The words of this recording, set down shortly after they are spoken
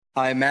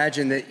I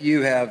imagine that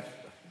you have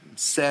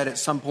said at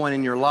some point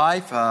in your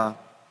life,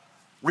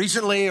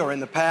 recently or in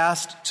the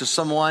past, to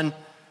someone,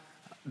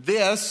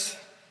 this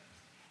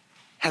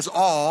has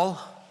all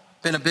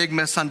been a big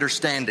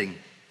misunderstanding.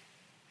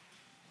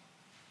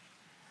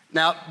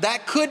 Now,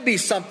 that could be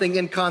something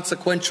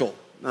inconsequential.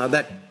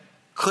 That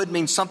could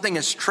mean something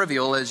as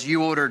trivial as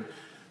you ordered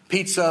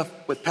pizza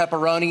with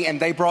pepperoni and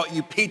they brought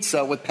you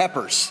pizza with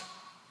peppers.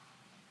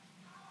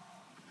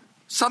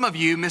 Some of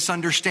you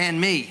misunderstand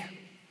me.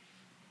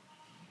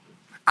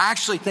 I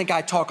actually think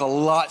I talk a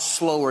lot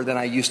slower than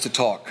I used to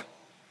talk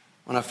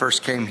when I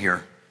first came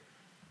here.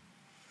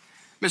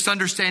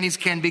 Misunderstandings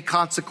can be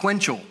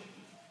consequential.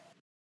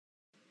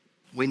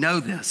 We know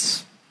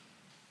this.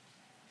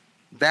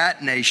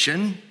 That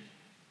nation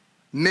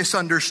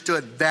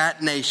misunderstood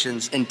that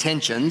nation's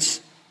intentions,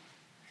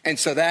 and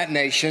so that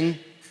nation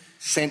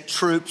sent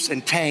troops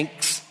and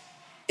tanks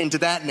into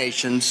that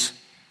nation's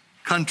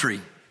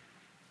country.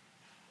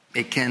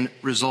 It can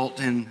result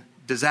in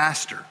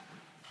disaster.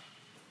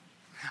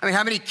 I mean,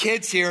 how many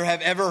kids here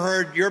have ever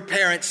heard your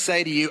parents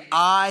say to you,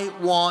 "I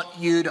want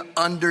you to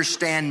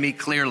understand me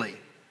clearly"?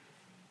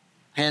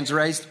 Hands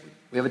raised.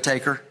 We have a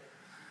taker.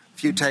 A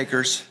few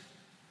takers.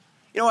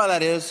 You know why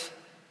that is?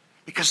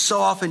 Because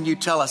so often you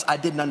tell us, "I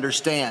didn't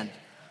understand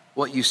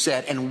what you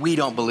said," and we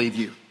don't believe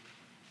you.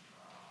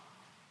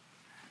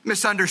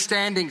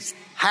 Misunderstandings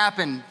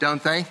happen,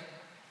 don't they?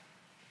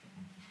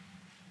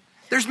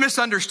 There's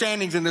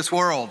misunderstandings in this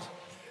world.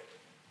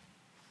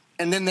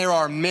 And then there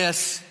are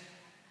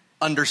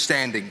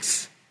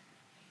misunderstandings.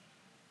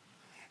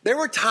 There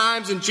were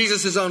times in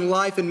Jesus' own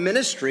life and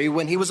ministry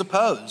when he was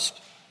opposed.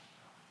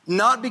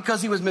 Not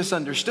because he was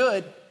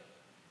misunderstood,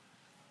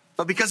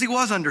 but because he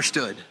was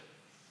understood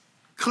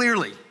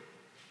clearly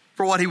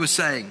for what he was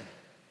saying.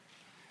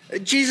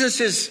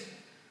 Jesus is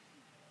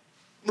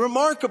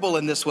remarkable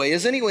in this way,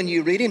 isn't he? When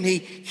you read him,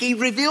 he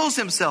reveals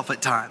himself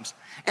at times.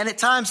 And at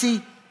times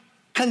he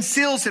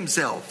conceals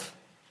himself.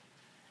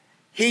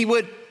 He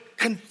would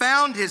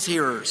confound his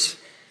hearers.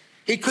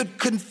 He could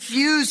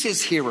confuse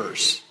his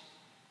hearers.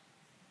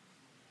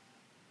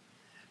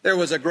 There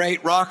was a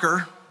great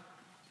rocker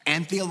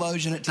and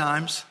theologian at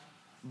times,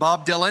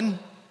 Bob Dylan,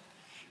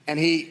 and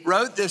he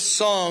wrote this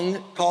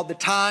song called "The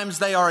Times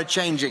They Are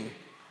A-Changing."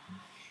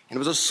 And it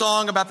was a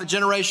song about the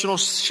generational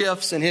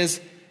shifts in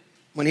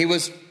when he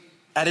was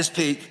at his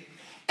peak.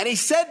 And he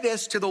said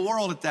this to the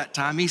world at that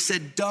time. He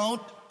said,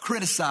 "Don't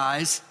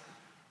criticize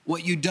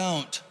what you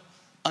don't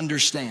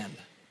understand."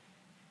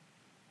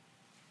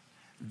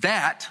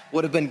 That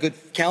would have been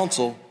good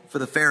counsel for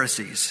the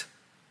Pharisees,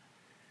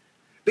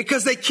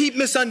 because they keep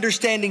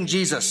misunderstanding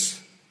Jesus,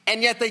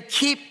 and yet they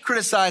keep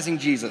criticizing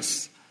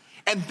Jesus.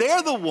 And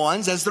they're the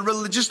ones, as the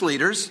religious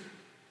leaders,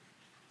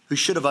 who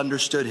should have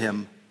understood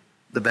him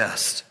the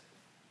best.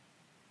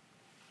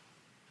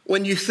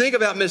 When you think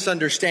about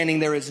misunderstanding,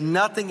 there is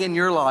nothing in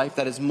your life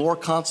that is more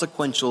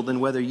consequential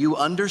than whether you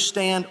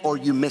understand or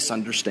you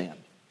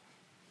misunderstand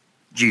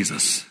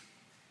Jesus.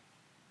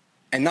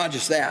 And not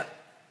just that,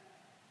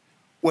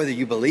 whether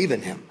you believe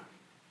in him.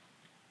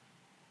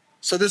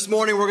 So this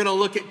morning we're going to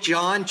look at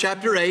John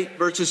chapter 8,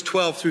 verses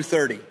 12 through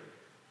 30.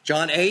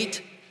 John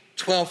 8,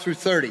 12 through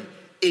 30.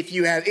 If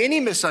you have any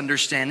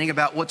misunderstanding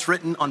about what's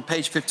written on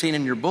page 15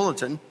 in your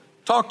bulletin,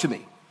 talk to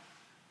me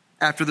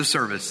after the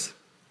service.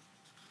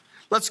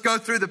 Let's go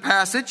through the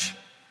passage.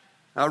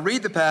 I'll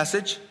read the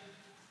passage,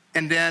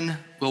 and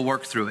then we'll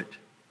work through it.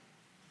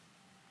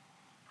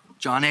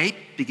 John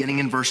 8, beginning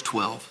in verse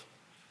 12.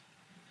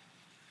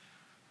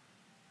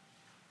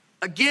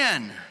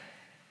 Again,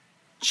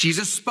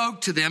 Jesus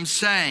spoke to them,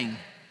 saying,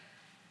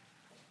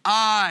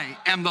 "I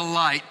am the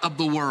light of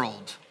the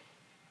world.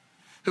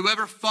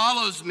 Whoever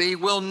follows me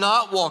will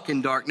not walk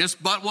in darkness,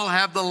 but will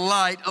have the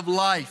light of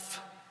life."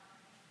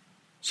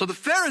 So the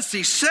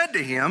Pharisees said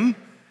to him,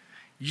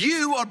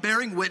 "You are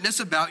bearing witness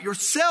about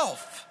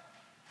yourself.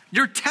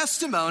 Your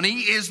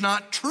testimony is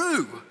not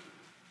true."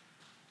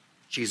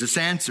 Jesus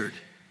answered,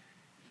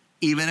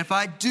 "Even if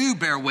I do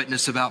bear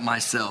witness about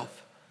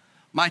myself,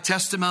 my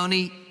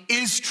testimony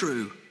is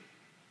true.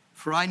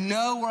 For I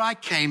know where I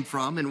came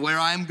from and where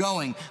I am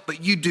going,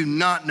 but you do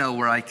not know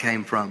where I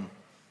came from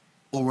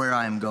or where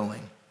I am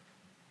going.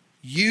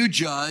 You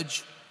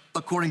judge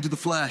according to the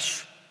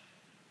flesh.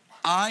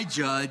 I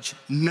judge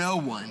no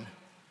one.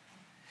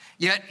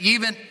 Yet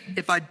even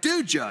if I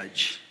do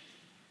judge,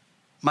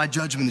 my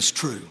judgment is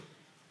true.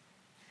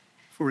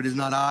 For it is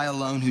not I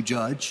alone who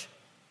judge,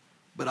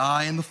 but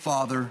I and the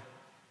Father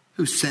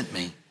who sent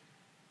me.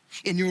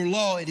 In your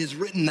law, it is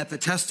written that the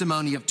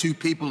testimony of two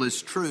people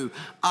is true.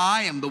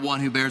 I am the one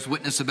who bears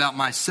witness about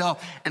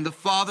myself, and the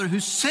Father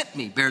who sent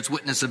me bears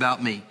witness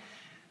about me."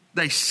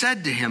 They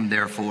said to him,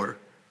 therefore,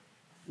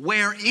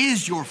 "Where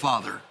is your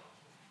Father?"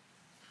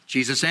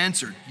 Jesus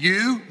answered,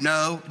 "You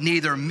know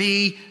neither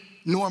me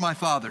nor my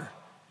Father.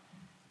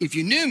 If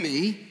you knew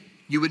me,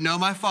 you would know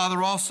my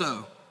Father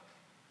also."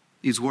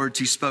 These words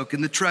he spoke in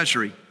the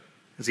treasury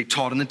as he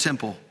taught in the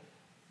temple.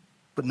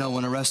 But no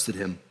one arrested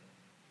him,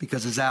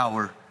 because his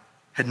hour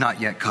had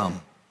not yet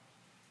come.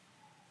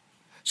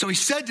 So he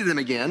said to them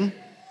again,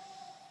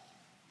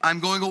 I'm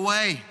going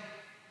away,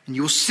 and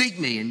you will seek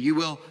me, and you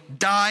will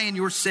die in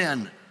your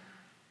sin.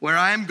 Where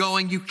I am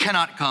going, you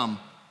cannot come.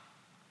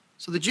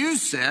 So the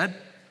Jews said,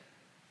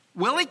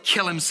 will he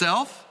kill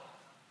himself,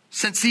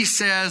 since he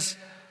says,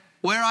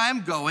 where I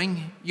am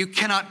going, you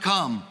cannot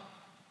come?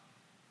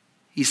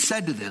 He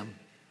said to them,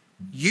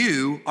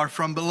 you are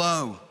from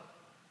below.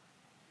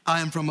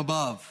 I am from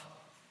above.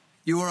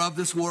 You are of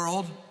this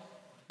world.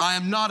 I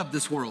am not of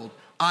this world.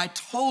 I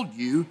told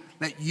you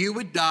that you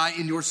would die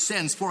in your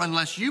sins, for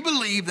unless you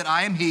believe that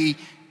I am he,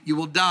 you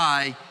will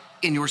die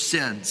in your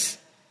sins.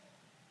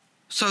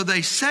 So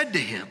they said to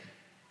him,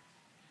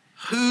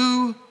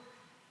 who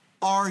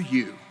are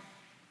you?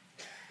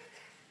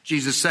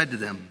 Jesus said to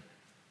them,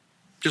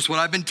 just what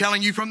I've been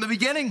telling you from the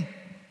beginning.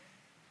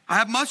 I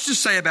have much to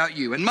say about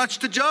you and much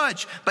to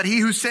judge, but he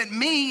who sent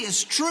me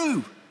is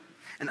true.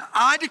 And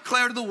I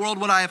declare to the world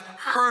what I have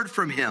heard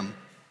from him.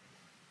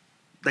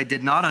 They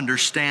did not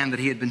understand that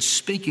he had been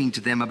speaking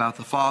to them about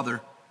the Father.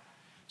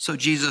 So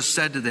Jesus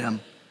said to them,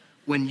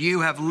 when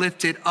you have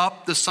lifted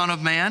up the Son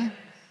of Man,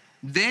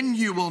 then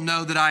you will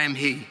know that I am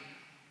he,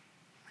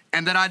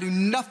 and that I do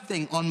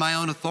nothing on my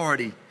own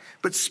authority,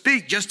 but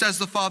speak just as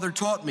the Father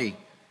taught me.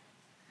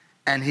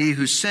 And he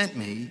who sent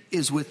me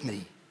is with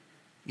me.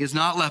 He has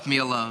not left me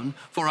alone,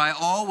 for I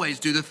always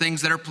do the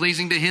things that are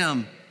pleasing to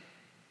him.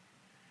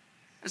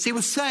 As he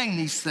was saying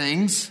these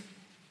things,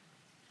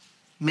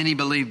 many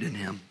believed in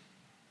him.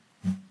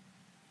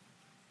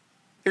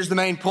 Here's the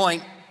main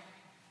point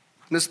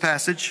in this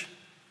passage.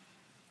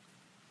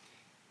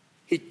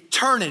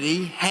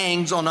 Eternity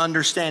hangs on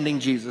understanding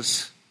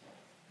Jesus.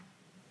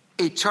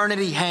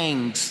 Eternity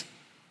hangs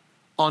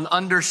on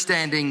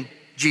understanding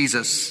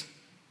Jesus.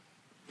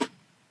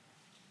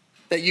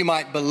 That you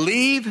might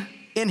believe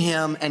in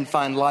him and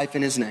find life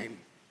in his name.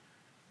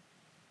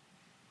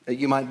 That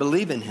you might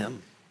believe in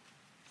him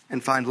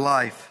and find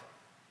life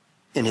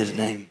in his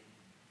name.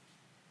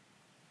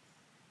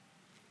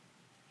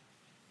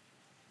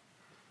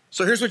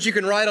 So here's what you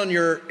can write on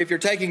if you're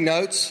taking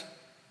notes,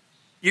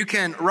 you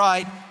can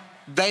write,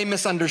 they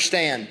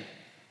misunderstand.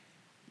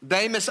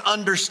 They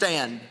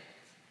misunderstand.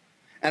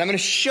 And I'm going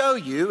to show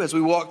you, as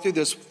we walk through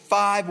this,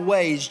 5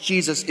 ways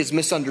Jesus is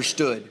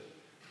misunderstood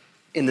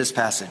in this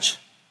passage.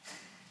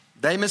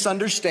 They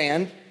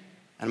misunderstand. And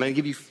I'm going to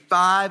give you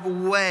 5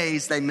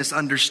 ways they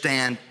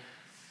misunderstand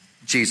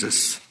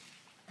Jesus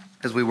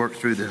as we work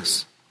through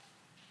this.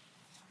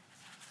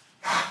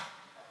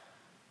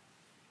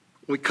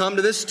 When we come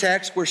to this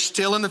text, we're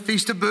still in the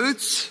Feast of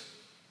Booths.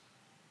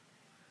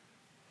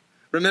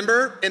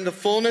 Remember, in the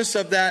fullness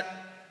of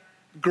that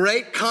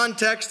great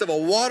context of a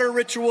water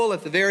ritual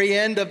at the very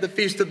end of the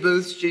Feast of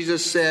Booths,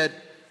 Jesus said,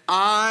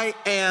 I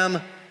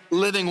am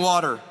living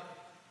water.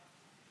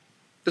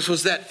 This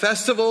was that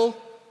festival,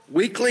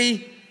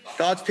 weekly.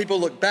 God's people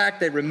looked back.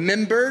 They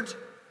remembered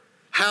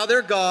how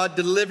their God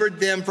delivered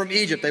them from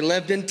Egypt. They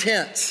lived in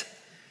tents.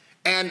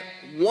 And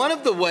one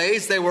of the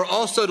ways they were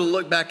also to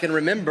look back and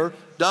remember,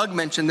 Doug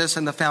mentioned this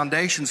in the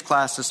foundations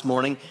class this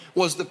morning,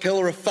 was the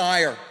pillar of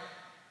fire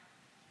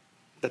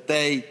that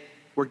they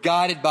were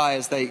guided by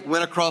as they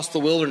went across the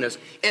wilderness.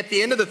 At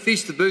the end of the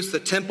Feast of Booths, the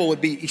temple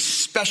would be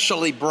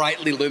especially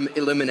brightly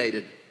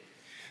illuminated.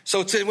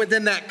 So it's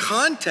within that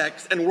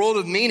context and world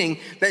of meaning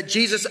that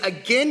Jesus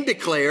again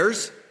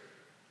declares,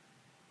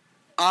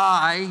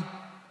 I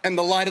am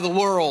the light of the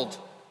world.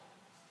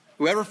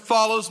 Whoever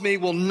follows me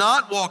will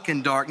not walk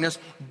in darkness,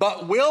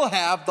 but will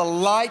have the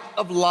light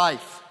of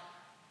life.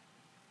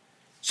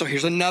 So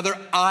here's another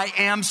I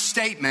am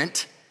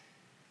statement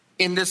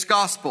in this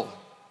gospel.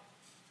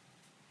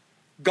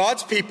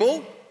 God's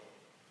people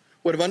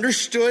would have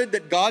understood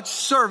that God's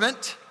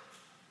servant,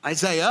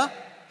 Isaiah,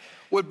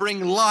 would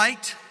bring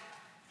light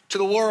to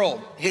the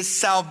world. His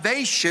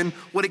salvation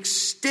would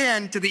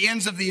extend to the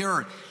ends of the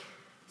earth.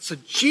 So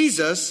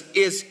Jesus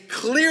is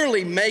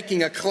clearly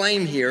making a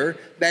claim here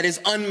that is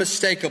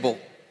unmistakable.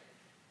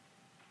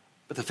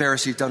 But the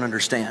Pharisees don't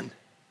understand.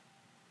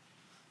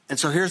 And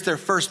so here's their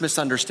first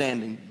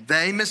misunderstanding.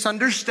 They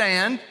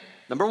misunderstand,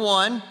 number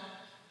one,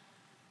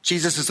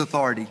 Jesus'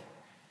 authority.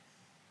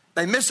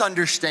 They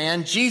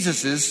misunderstand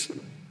Jesus'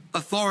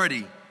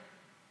 authority.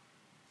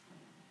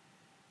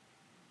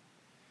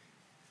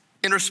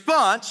 In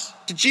response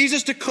to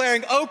Jesus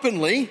declaring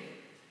openly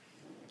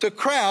to a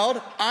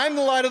crowd, I'm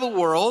the light of the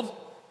world,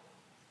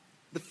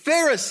 the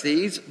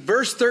Pharisees,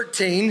 verse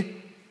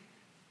 13,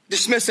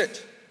 dismiss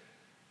it.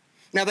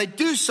 Now they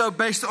do so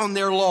based on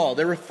their law.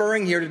 They're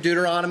referring here to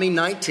Deuteronomy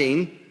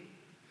 19,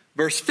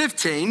 verse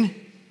 15,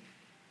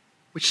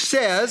 which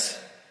says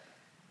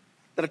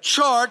that a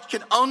charge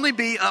can only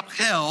be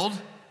upheld,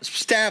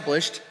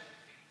 established,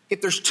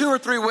 if there's 2 or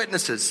 3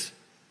 witnesses.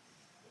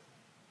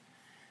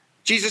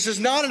 Jesus is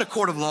not in a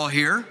court of law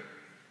here,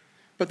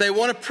 but they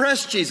want to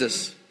press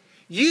Jesus.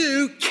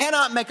 You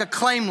cannot make a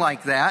claim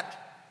like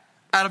that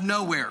out of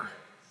nowhere.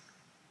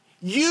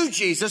 You,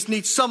 Jesus,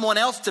 need someone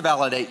else to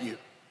validate you.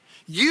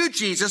 You,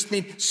 Jesus,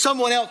 need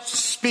someone else to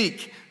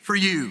speak for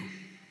you.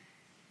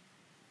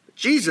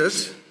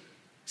 Jesus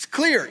It's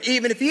clear.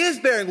 Even if he is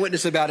bearing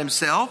witness about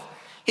himself,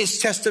 his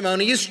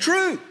testimony is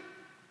true.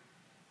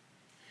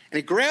 And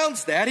he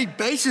grounds that, he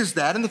bases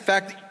that in the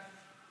fact that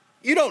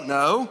you don't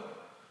know.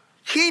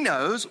 He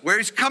knows where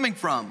he's coming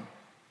from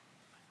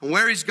and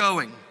where he's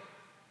going.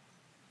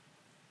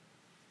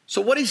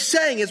 So what he's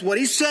saying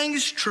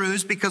is true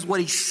is because what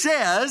he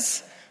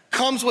says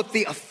comes with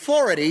the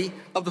authority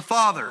of the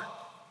Father.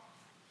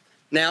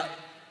 Now,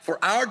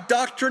 for our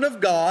doctrine of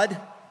God,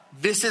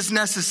 this is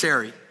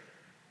necessary.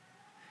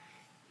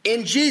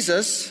 In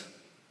Jesus,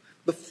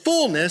 the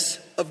fullness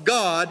of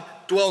God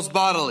dwells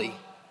bodily.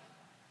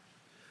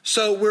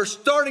 So we're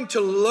starting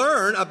to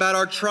learn about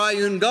our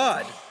triune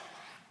God.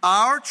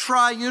 Our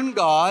triune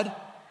God,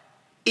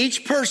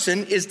 each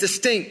person is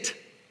distinct,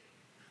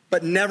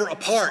 but never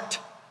apart.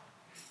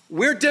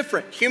 We're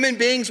different. Human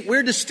beings,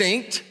 we're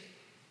distinct,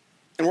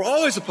 and we're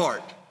always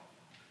apart,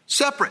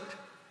 separate.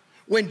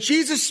 When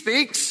Jesus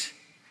speaks,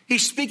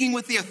 he's speaking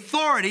with the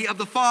authority of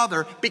the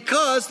Father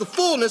because the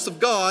fullness of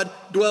God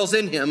dwells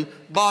in him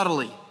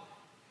bodily.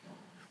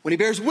 When he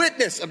bears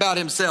witness about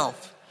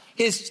himself,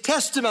 his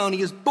testimony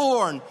is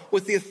borne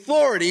with the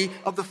authority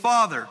of the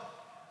Father.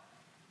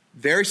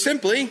 Very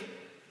simply,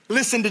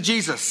 listen to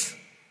Jesus.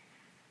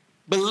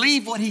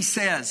 Believe what he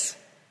says,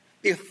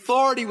 the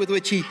authority with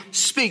which he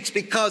speaks,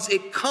 because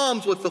it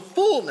comes with the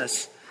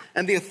fullness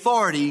and the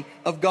authority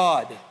of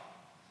God.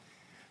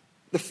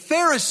 The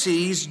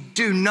Pharisees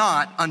do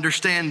not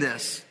understand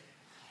this.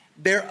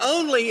 They're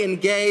only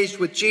engaged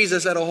with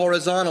Jesus at a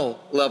horizontal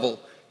level,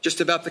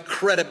 just about the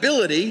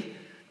credibility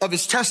of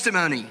his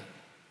testimony.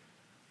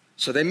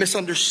 So they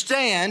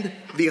misunderstand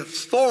the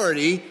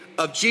authority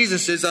of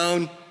Jesus'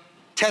 own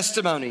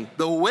testimony,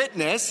 the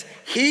witness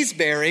he's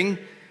bearing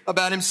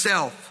about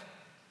himself.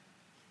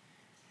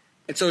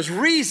 And so his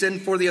reason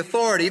for the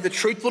authority, the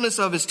truthfulness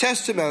of his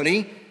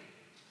testimony,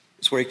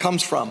 is where he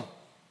comes from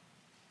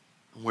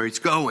and where he's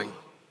going.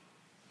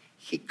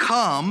 He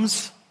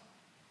comes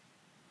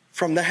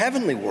from the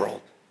heavenly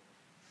world,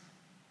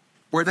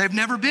 where they've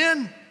never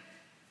been.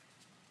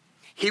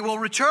 He will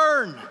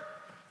return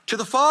to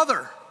the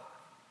Father.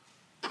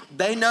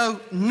 They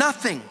know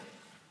nothing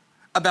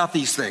about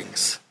these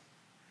things.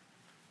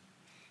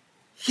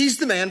 He's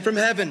the man from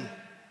heaven,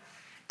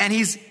 and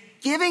he's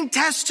giving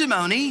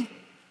testimony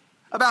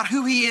about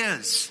who he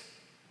is.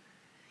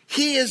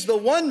 He is the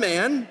one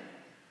man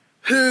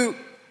who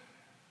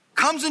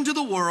comes into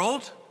the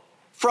world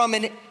from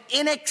an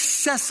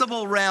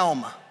inaccessible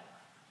realm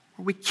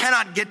where we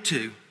cannot get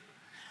to.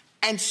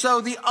 And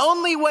so the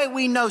only way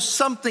we know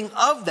something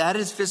of that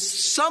is if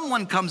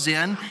someone comes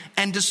in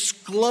and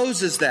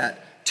discloses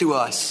that to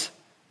us.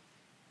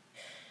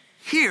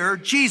 Here,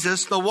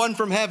 Jesus, the one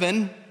from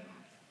heaven,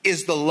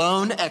 is the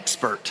lone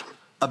expert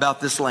about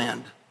this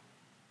land.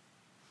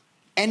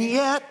 And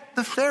yet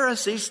the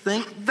Pharisees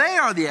think they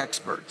are the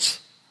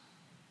experts.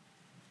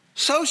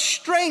 So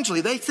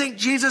strangely, they think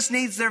Jesus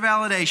needs their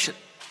validation.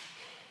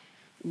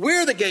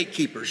 We're the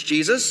gatekeepers,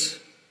 Jesus.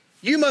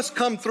 You must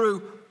come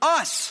through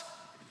us,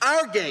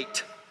 our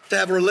gate, to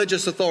have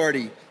religious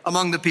authority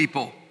among the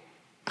people.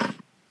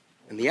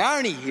 And the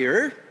irony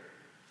here,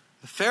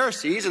 the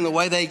Pharisees and the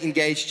way they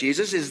engage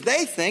Jesus, is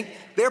they think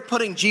they're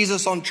putting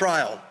Jesus on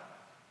trial.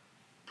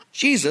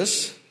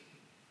 Jesus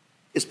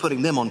is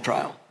putting them on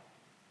trial.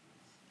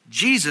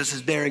 Jesus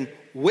is bearing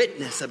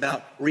witness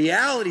about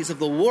realities of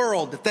the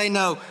world that they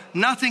know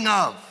nothing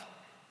of.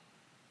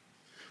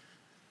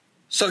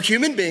 So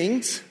human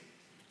beings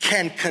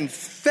can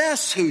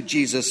confess who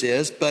Jesus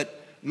is,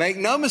 but make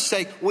no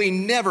mistake, we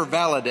never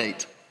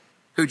validate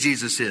who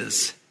Jesus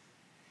is.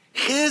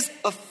 His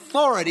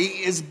authority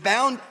is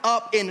bound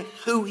up in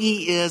who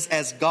he is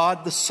as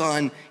God the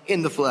Son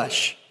in the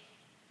flesh.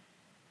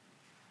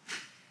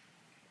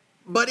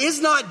 But is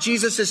not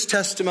Jesus'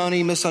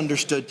 testimony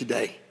misunderstood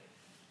today?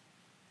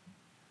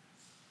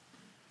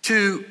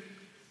 To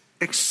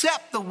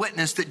accept the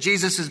witness that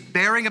Jesus is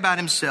bearing about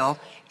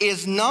himself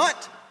is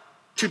not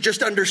to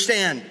just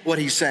understand what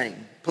he's saying.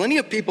 Plenty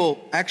of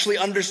people actually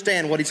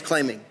understand what he's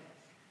claiming.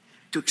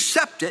 To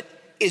accept it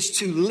is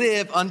to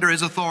live under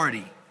his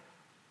authority.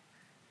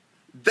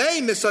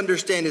 They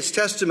misunderstand his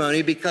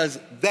testimony because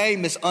they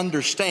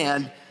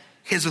misunderstand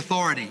his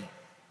authority.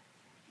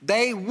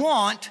 They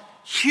want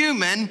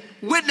human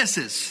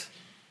witnesses.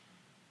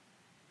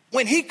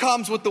 When he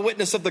comes with the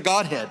witness of the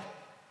Godhead,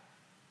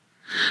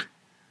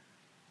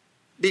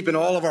 deep in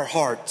all of our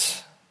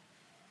hearts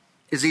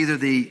is either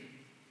the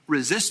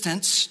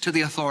resistance to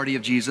the authority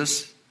of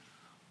Jesus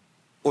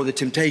or the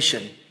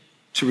temptation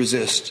to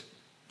resist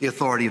the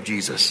authority of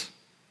Jesus.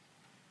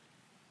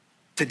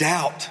 To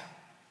doubt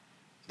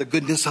the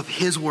goodness of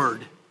his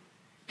word,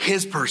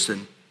 his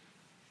person.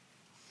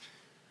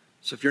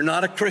 So if you're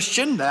not a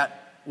Christian,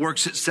 that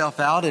works itself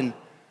out in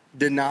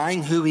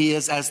denying who he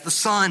is as the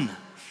Son,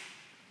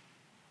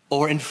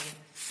 or in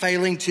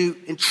failing to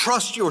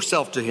entrust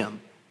yourself to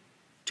him,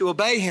 to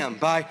obey him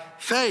by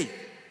faith.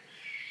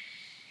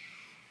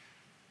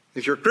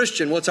 If you're a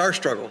Christian, what's our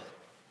struggle?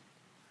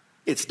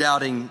 It's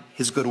doubting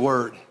his good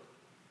word,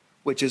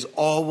 which is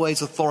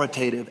always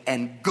authoritative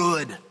and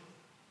good.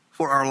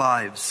 for our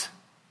lives.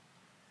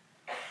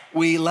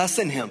 We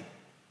lessen him.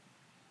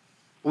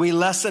 We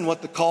lessen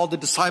what the call to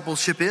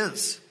discipleship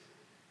is.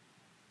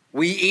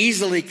 We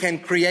easily can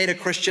create a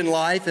Christian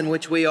life in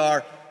which we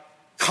are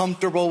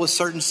comfortable with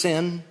certain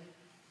sin,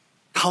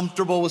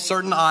 comfortable with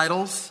certain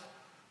idols.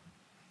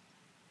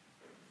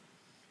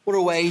 What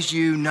are ways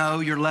you know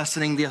you're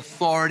lessening the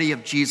authority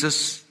of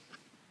Jesus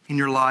in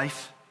your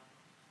life?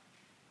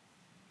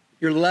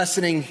 You're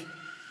lessening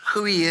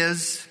who he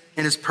is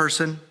in his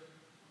person.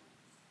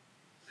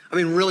 I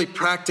mean, really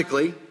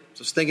practically,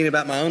 just thinking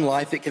about my own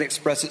life, it can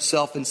express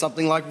itself in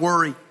something like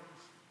worry.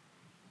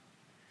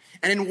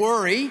 And in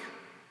worry,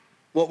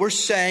 what we're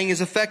saying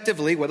is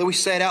effectively, whether we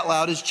say it out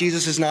loud, is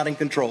Jesus is not in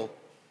control.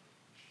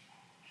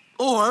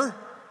 Or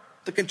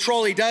the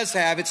control he does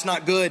have, it's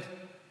not good,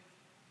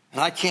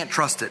 and I can't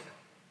trust it.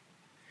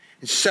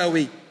 And so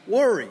we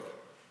worry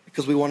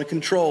because we want to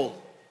control.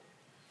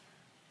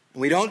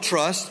 And we don't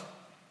trust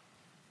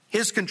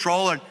his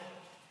control, and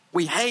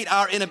we hate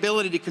our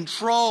inability to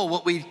control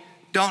what we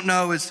don't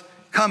know is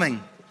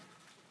coming.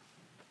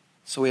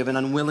 So we have an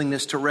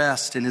unwillingness to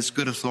rest in his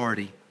good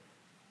authority.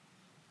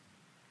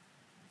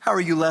 How are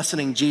you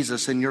lessening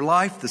Jesus in your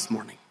life this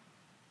morning?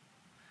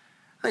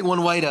 I think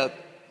one way to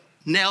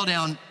nail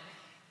down,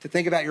 to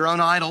think about your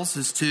own idols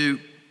is to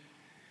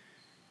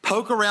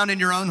poke around in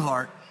your own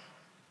heart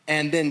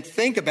and then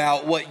think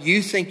about what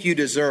you think you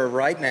deserve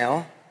right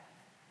now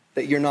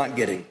that you're not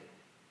getting.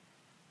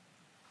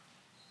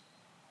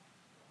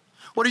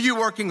 What are you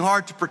working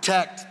hard to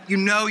protect? You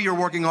know you're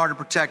working hard to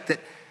protect that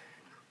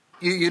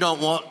you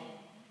don't want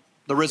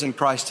the risen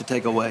Christ to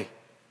take away.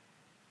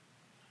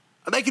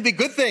 They could be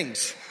good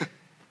things,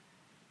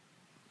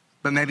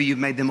 but maybe you've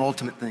made them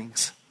ultimate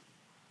things.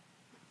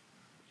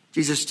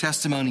 Jesus'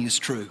 testimony is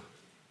true.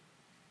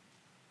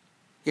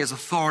 He has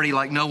authority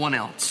like no one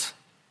else.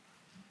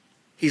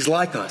 He's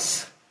like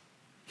us.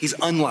 He's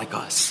unlike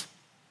us.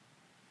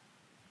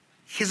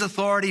 His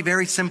authority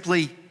very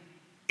simply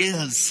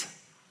is.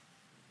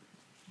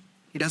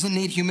 He doesn't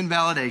need human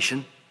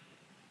validation.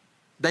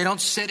 They don't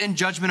sit in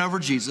judgment over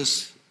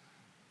Jesus.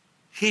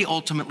 He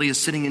ultimately is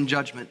sitting in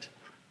judgment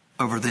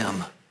over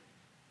them.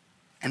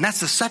 And that's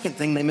the second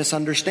thing they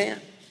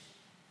misunderstand.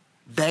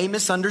 They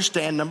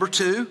misunderstand, number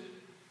two,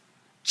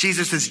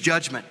 Jesus'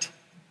 judgment.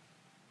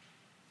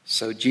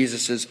 So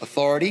Jesus'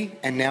 authority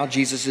and now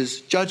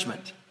Jesus'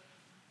 judgment.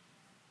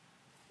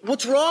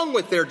 What's wrong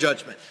with their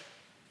judgment?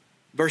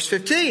 Verse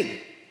 15.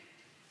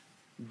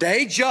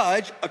 They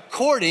judge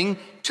according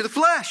to the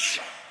flesh.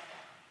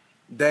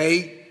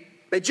 They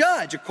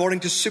judge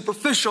according to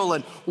superficial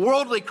and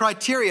worldly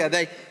criteria.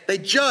 They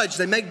judge,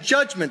 they make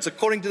judgments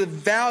according to the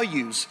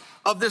values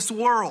of this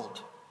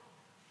world.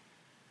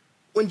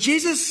 When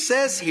Jesus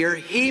says here,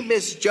 he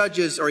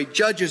misjudges or he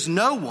judges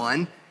no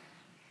one,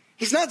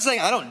 he's not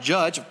saying, I don't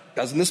judge,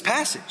 as in this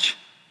passage.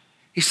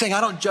 He's saying,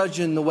 I don't judge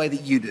in the way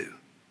that you do,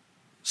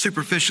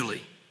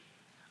 superficially,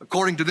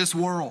 according to this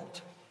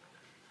world.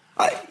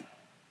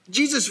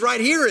 Jesus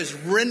right here is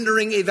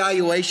rendering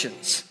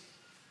evaluations.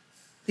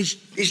 He's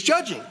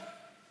judging.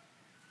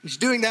 He's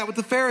doing that with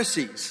the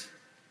Pharisees.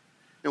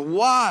 Now,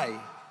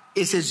 why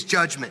is his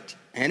judgment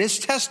and his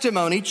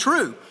testimony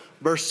true?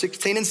 Verse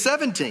 16 and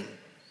 17.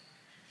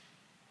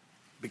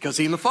 Because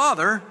he and the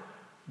Father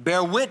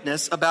bear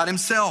witness about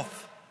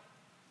himself.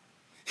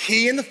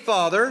 He and the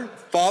Father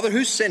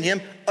who sent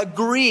him,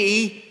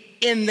 agree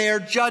in their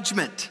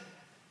judgment.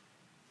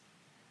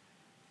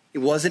 It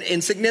wasn't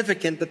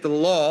insignificant that the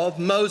law of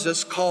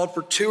Moses called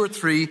for 2 or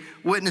 3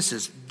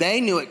 witnesses.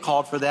 They knew it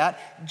called for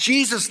that.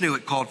 Jesus knew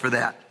it called for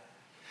that.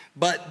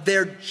 But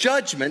their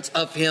judgments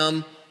of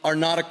him are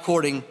not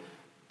according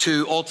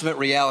to ultimate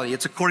reality.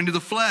 It's according to the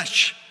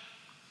flesh.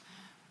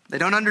 They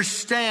don't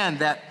understand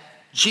that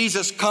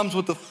Jesus comes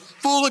with the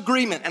full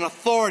agreement and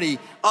authority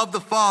of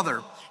the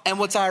Father. And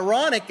what's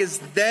ironic is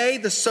they,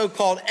 the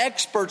so-called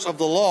experts of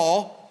the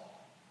law,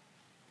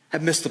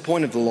 have missed the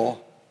point of the law.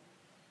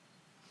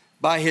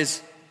 By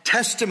his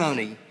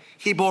testimony,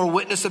 he bore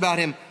witness about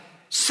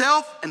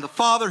himself and the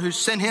Father who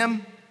sent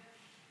him.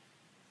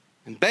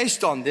 And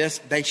based on this,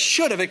 they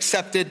should have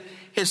accepted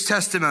his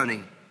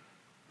testimony.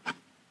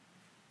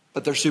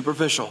 But they're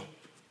superficial.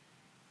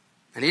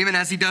 And even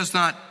as he does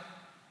not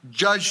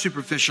judge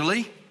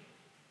superficially,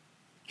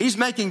 he's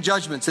making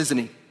judgments, isn't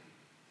he,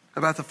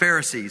 about the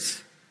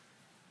Pharisees.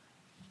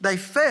 They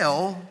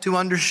fail to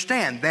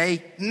understand.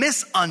 They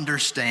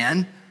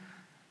misunderstand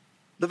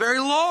the very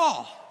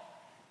law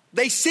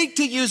they seek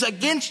to use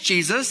against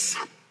Jesus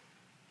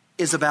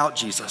is about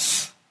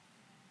Jesus.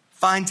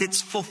 Finds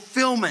its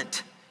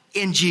fulfillment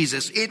in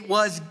Jesus. It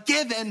was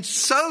given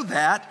so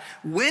that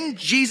when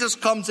Jesus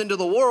comes into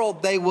the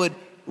world, they would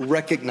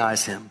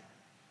recognize him.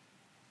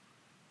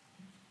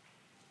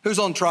 Who's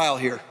on trial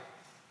here?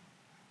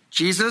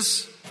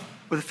 Jesus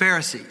or the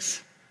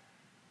Pharisees?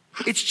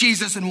 It's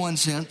Jesus in one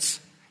sense.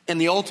 In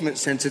the ultimate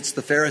sense, it's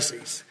the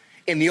Pharisees.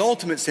 In the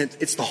ultimate sense,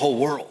 it's the whole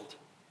world.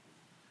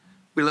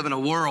 We live in a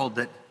world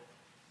that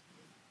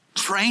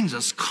trains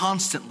us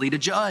constantly to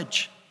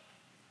judge,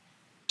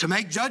 to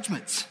make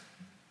judgments.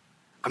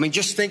 I mean,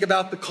 just think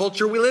about the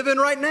culture we live in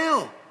right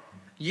now.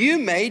 You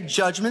made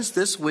judgments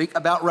this week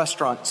about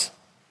restaurants,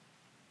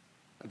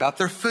 about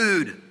their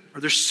food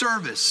or their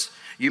service.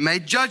 You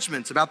made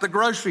judgments about the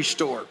grocery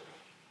store,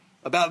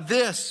 about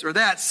this or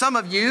that. Some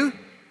of you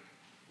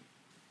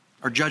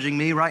are judging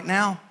me right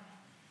now,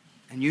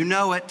 and you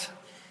know it.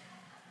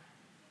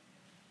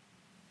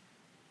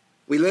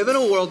 We live in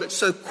a world that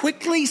so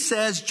quickly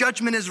says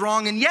judgment is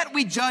wrong, and yet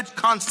we judge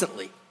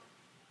constantly.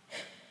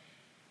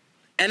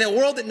 And a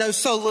world that knows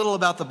so little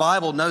about the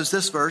Bible knows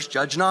this verse,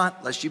 judge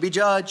not, lest you be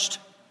judged.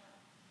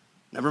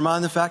 Never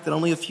mind the fact that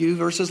only a few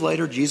verses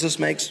later, Jesus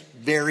makes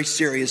very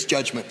serious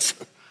judgments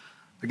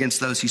against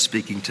those he's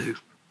speaking to.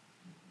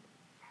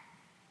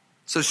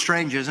 So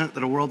strange, isn't it,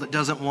 that a world that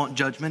doesn't want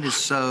judgment is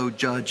so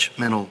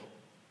judgmental?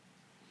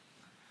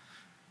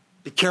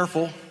 Be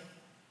careful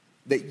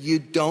that you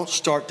don't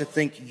start to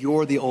think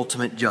you're the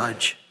ultimate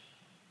judge.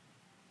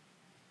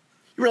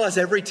 You realize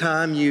every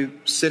time you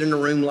sit in a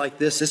room like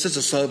this is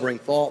a sobering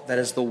thought, that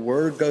as the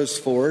word goes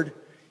forward,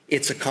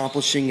 it's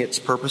accomplishing its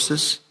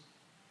purposes.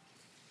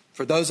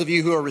 For those of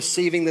you who are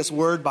receiving this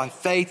word by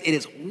faith, it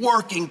is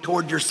working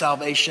toward your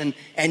salvation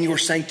and your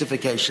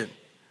sanctification.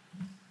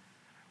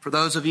 For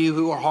those of you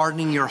who are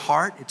hardening your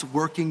heart, it's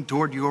working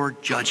toward your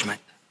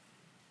judgment.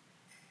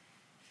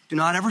 Do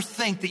not ever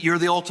think that you're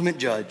the ultimate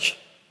judge.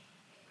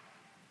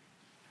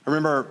 I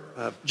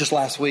remember just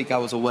last week I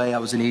was away. I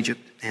was in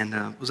Egypt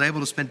and was able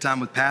to spend time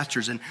with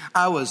pastors. And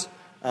I was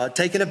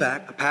taken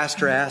aback. A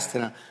pastor asked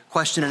in a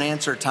question and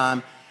answer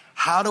time,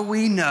 how do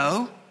we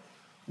know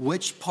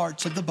which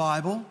parts of the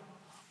Bible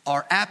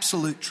are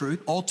absolute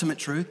truth, ultimate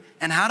truth,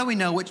 and how do we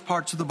know which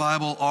parts of the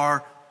Bible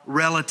are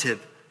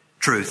relative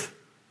truth?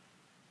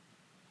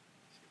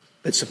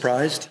 Bit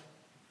surprised?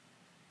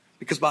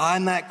 Because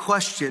behind that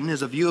question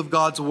is a view of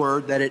God's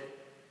word that it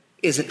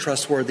isn't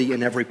trustworthy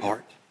in every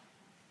part.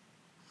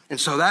 And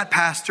so that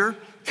pastor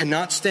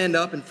cannot stand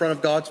up in front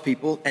of God's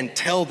people and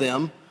tell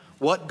them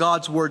what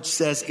God's word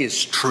says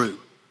is true.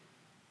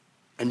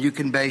 And you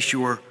can base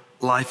your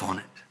life on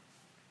it.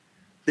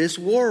 This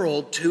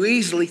world too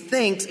easily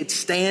thinks it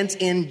stands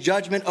in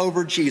judgment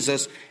over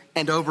Jesus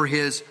and over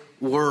his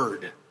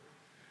word.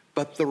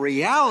 But the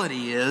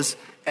reality is,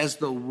 as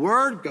the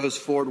word goes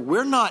forward,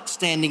 we're not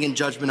standing in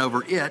judgment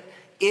over it.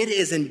 It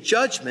is in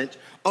judgment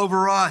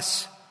over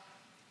us.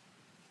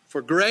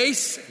 For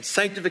grace and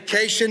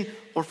sanctification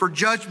or for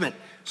judgment.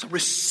 So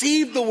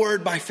receive the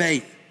word by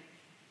faith.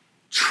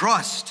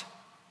 Trust.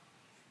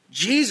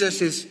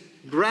 Jesus is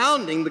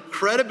grounding the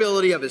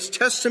credibility of his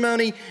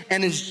testimony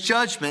and his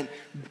judgment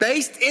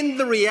based in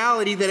the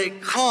reality that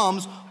it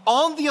comes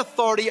on the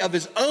authority of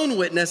his own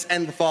witness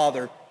and the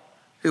Father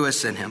who has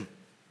sent him.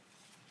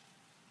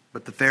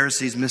 But the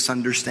Pharisees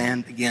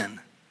misunderstand again.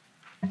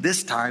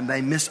 This time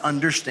they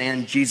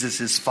misunderstand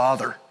Jesus'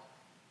 Father.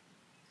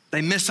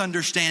 They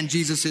misunderstand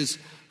Jesus'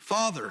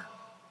 Father.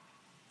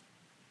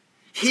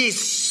 He's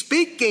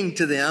speaking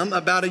to them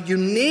about a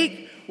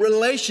unique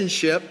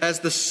relationship as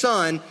the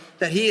Son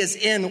that he is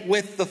in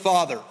with the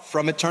Father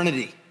from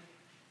eternity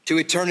to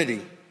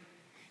eternity.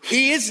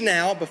 He is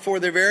now, before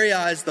their very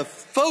eyes, the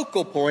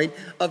focal point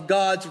of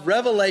God's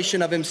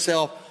revelation of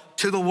himself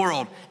to the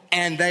world.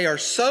 And they are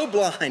so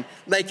blind,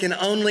 they can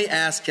only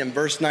ask him,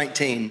 verse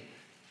 19,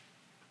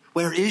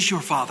 where is your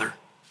Father?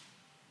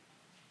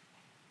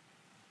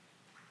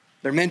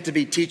 They're meant to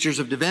be teachers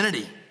of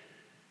divinity.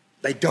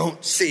 They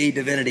don't see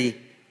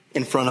divinity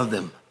in front of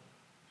them.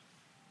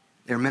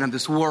 They're men of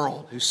this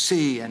world who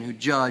see and who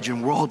judge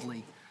in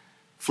worldly,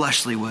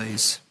 fleshly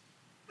ways.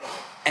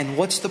 And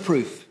what's the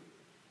proof?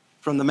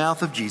 From the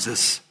mouth of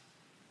Jesus,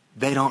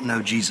 they don't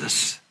know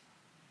Jesus.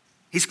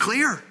 He's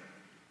clear.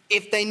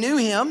 If they knew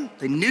him,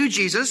 they knew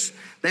Jesus,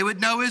 they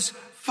would know his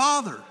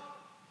Father.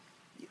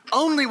 The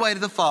only way to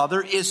the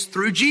Father is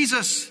through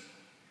Jesus.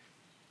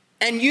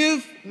 And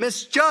you've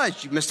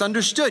misjudged, you've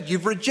misunderstood,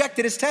 you've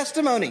rejected his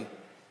testimony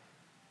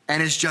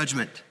and his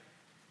judgment.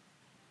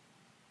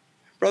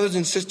 Brothers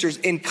and sisters,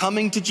 in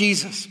coming to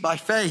Jesus by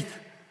faith,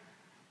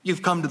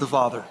 you've come to the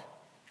Father.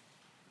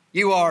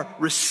 You are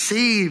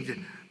received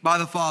by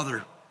the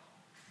Father.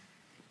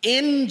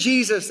 In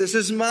Jesus, this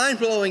is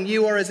mind-blowing,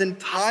 you are as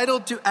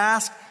entitled to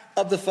ask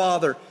of the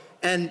Father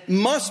and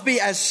must be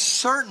as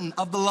certain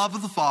of the love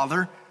of the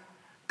Father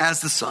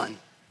as the Son.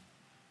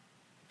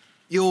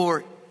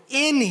 You're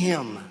in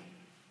him.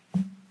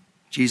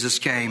 Jesus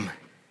came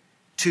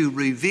to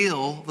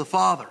reveal the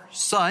Father.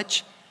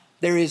 Such,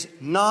 there is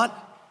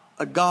not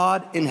a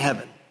God in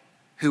heaven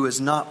who is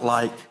not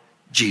like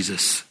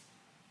Jesus.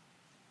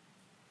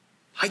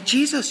 Like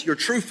Jesus, your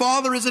true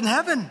Father is in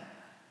heaven.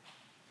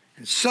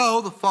 And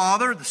so the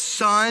Father, the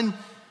Son,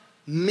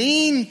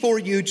 mean for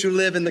you to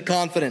live in the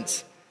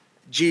confidence.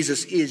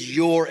 Jesus is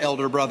your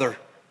elder brother,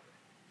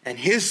 and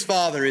his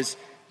Father is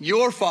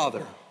your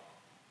Father.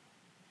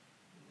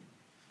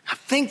 Now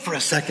think for a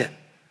second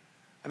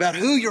about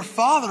who your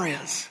Father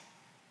is.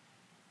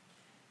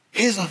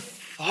 His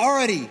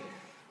authority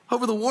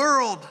over the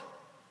world.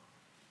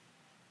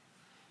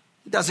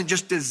 He doesn't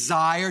just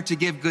desire to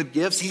give good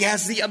gifts. He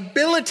has the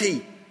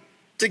ability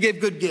to give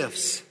good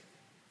gifts.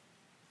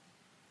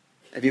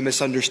 Have you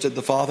misunderstood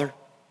the Father?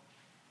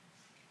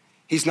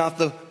 He's not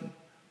the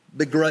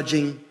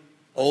begrudging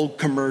old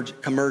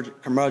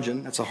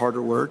curmudgeon, that's a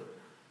harder word,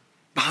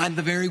 behind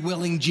the very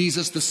willing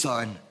Jesus the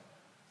Son.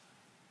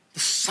 The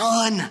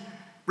Son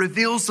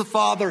reveals the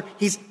Father.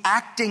 He's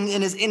acting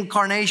in his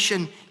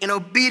incarnation in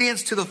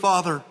obedience to the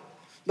Father.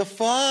 The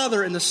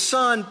Father and the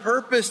Son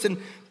purposed and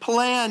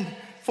planned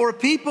for a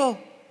people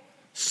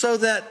so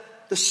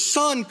that the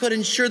Son could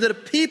ensure that a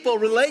people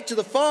relate to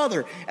the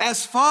Father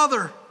as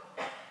Father.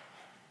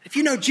 If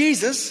you know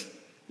Jesus,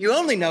 you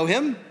only know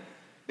him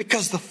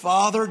because the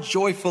Father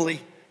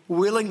joyfully,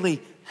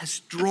 willingly has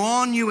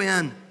drawn you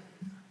in.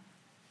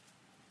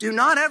 Do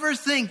not ever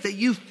think that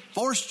you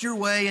forced your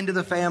way into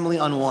the family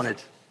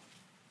unwanted.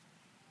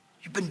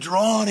 You've been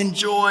drawn in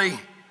joy.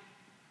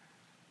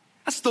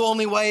 That's the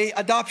only way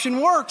adoption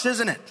works,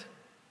 isn't it?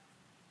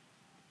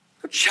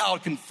 No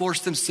child can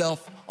force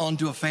themselves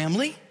onto a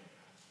family.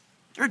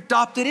 They're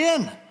adopted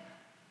in.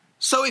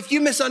 So if you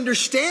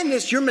misunderstand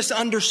this, you're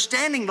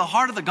misunderstanding the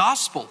heart of the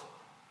gospel.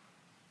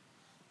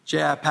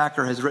 J.I.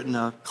 Packer has written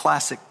a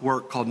classic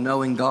work called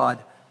Knowing God.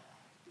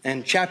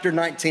 And chapter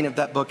 19 of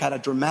that book had a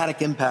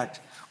dramatic impact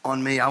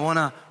on me. I want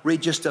to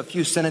read just a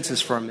few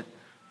sentences from it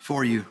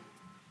for you.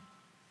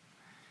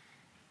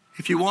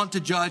 If you want to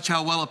judge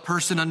how well a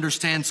person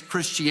understands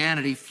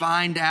Christianity,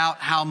 find out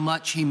how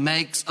much he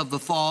makes of the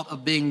thought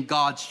of being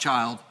God's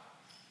child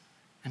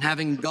and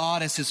having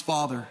God as his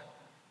Father.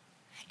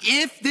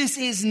 If this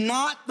is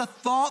not the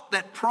thought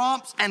that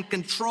prompts and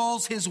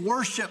controls his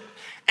worship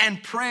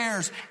and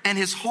prayers and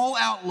his whole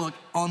outlook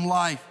on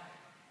life,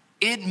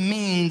 it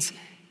means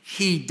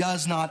he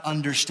does not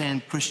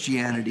understand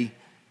Christianity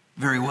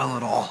very well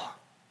at all.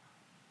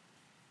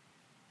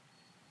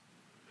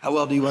 How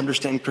well do you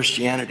understand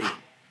Christianity?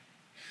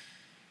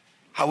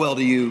 How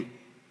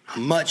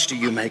much do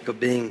you make of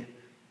being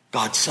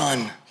God's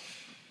son?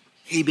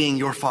 He being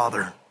your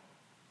Father.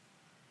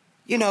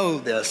 You know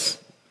this.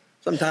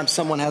 Sometimes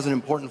someone has an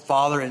important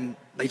father and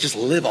they just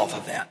live off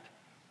of that.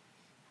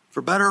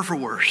 For better or for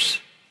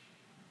worse.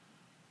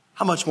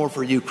 How much more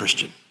for you,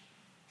 Christian?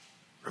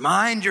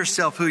 Remind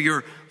yourself who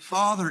your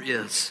Father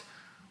is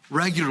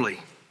regularly.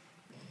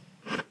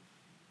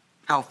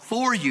 How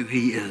for you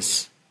he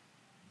is.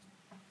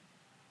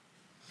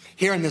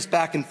 Hearing this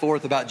back and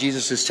forth about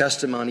Jesus'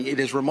 testimony, it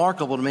is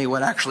remarkable to me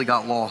what actually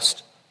got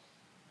lost.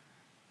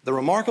 The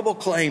remarkable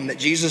claim that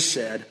Jesus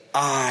said,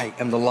 I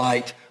am the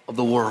light of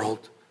the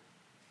world.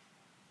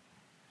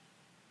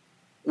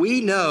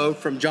 We know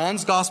from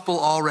John's gospel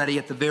already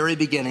at the very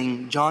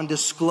beginning, John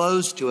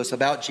disclosed to us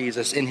about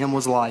Jesus. In him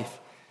was life,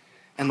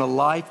 and the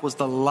life was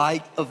the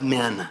light of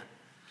men.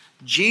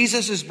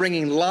 Jesus is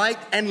bringing light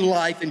and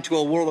life into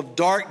a world of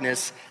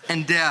darkness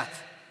and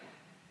death.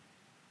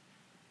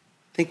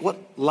 Think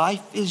what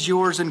life is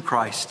yours in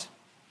Christ.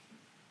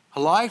 A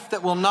life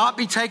that will not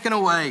be taken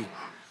away.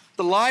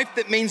 The life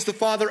that means the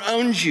Father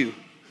owns you.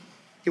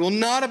 He will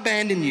not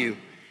abandon you.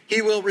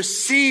 He will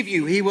receive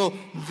you. He will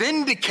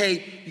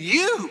vindicate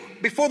you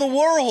before the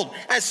world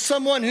as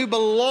someone who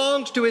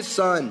belongs to his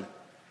Son,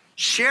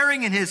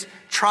 sharing in his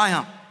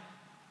triumph.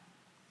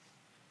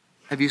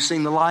 Have you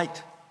seen the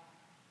light?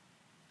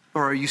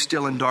 Or are you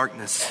still in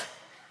darkness?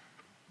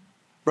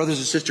 Brothers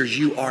and sisters,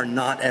 you are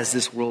not as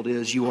this world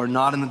is. You are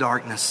not in the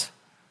darkness.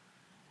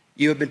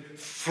 You have been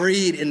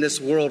freed in this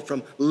world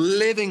from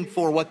living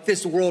for what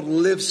this world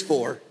lives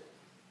for.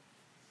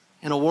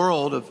 In a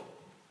world of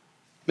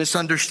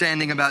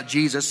misunderstanding about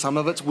Jesus, some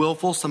of it's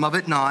willful, some of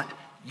it not,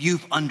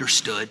 you've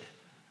understood.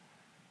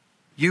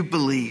 You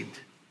believed.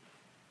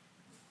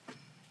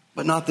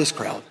 But not this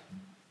crowd.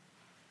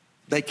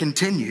 They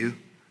continue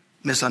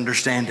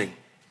misunderstanding.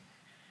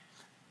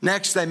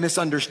 Next, they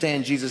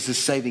misunderstand Jesus'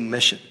 saving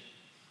mission.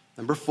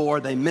 Number 4,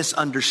 they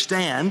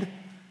misunderstand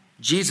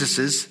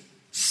Jesus'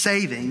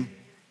 saving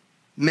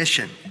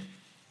mission.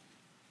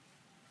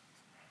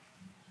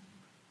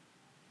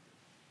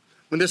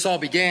 When this all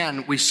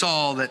began, we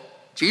saw that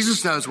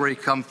Jesus knows where he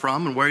come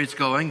from and where he's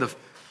going. The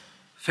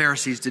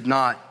Pharisees did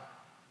not.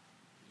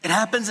 It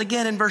happens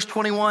again in verse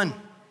 21.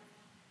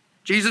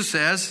 Jesus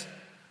says,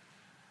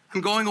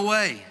 I'm going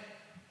away.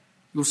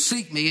 You'll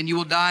seek me and you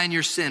will die in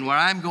your sin. Where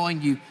I'm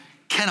going, you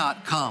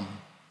cannot come.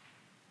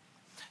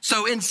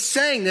 So in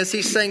saying this,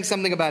 he's saying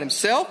something about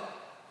himself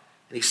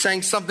and he's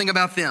saying something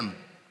about them.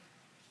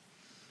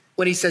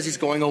 When he says he's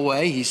going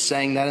away, he's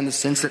saying that in the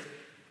sense that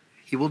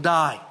he will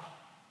die.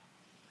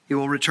 He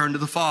will return to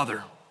the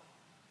Father.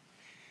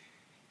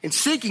 In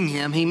seeking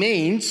him, he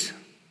means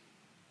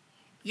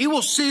you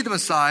will see the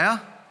Messiah,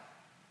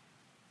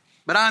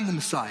 but I'm the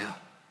Messiah.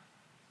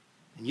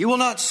 And you will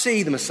not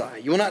see the Messiah.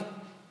 You will not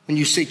when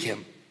you seek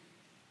him.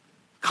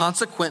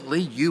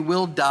 Consequently, you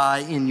will die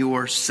in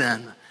your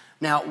sin.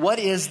 Now, what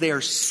is their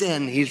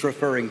sin he's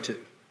referring to?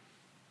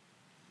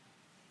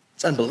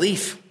 It's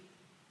unbelief.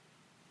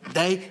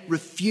 They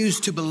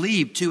refuse to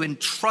believe, to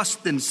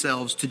entrust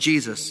themselves to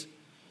Jesus.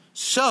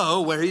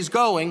 So, where he's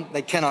going,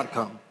 they cannot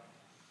come.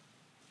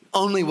 The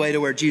only way to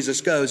where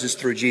Jesus goes is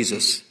through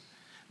Jesus.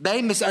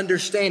 They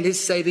misunderstand his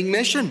saving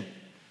mission.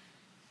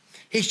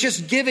 He's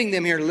just giving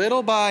them here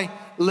little by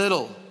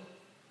little.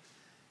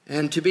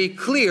 And to be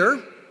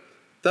clear,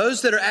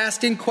 those that are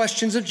asking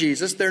questions of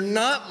Jesus, they're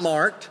not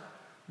marked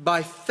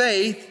by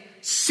faith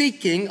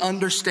seeking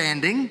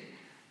understanding.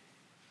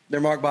 They're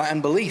marked by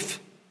unbelief.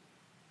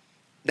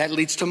 That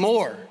leads to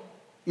more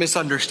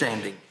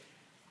misunderstanding.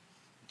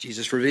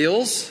 Jesus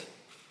reveals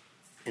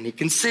and he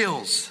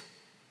conceals.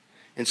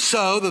 And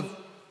so,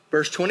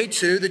 verse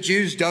 22, the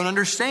Jews don't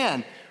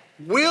understand.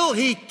 Will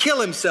he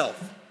kill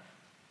himself?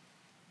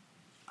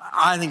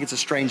 I think it's a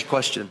strange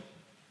question.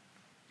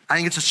 I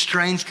think it's a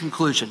strange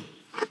conclusion.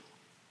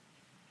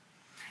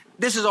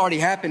 This has already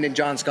happened in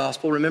John's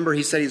gospel. Remember,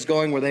 he said he's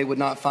going where they would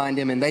not find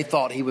him, and they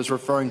thought he was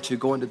referring to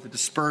going to the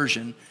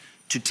dispersion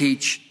to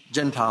teach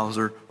Gentiles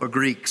or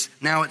Greeks.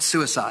 Now it's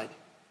suicide.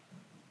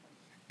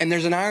 And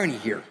there's an irony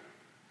here.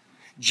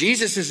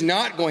 Jesus is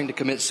not going to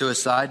commit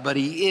suicide, but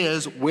he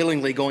is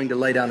willingly going to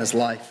lay down his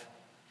life.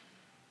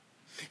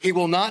 He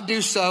will not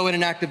do so in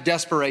an act of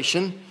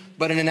desperation,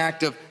 but in an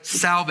act of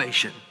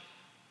salvation.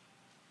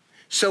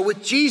 So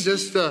with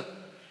Jesus, the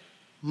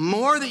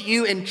more that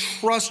you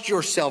entrust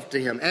yourself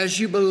to him, as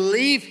you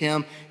believe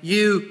him,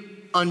 you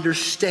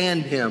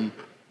understand him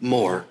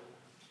more.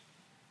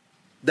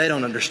 They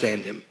don't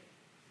understand him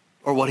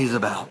or what he's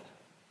about.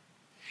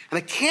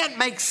 And they can't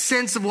make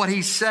sense of what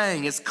he's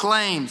saying, his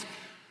claims,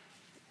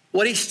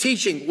 what he's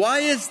teaching. Why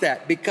is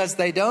that? Because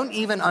they don't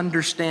even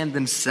understand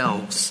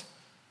themselves.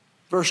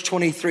 Verse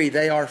 23,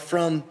 they are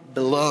from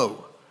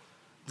below.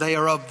 They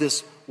are of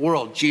this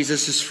world.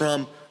 Jesus is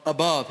from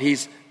above.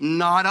 He's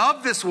not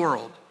of this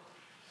world.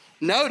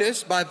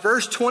 Notice by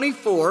verse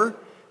 24,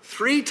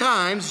 3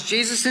 times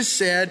Jesus has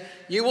said,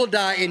 you will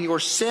die in your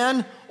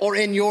sin or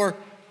in your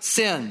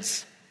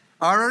sins.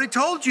 I already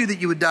told you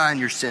that you would die in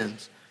your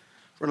sins.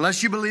 For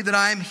unless you believe that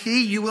I am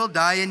he, you will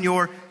die in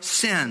your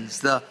sins.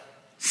 The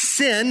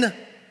sin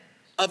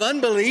of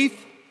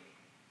unbelief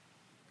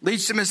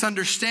leads to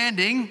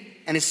misunderstanding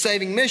and his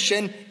saving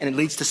mission, and it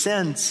leads to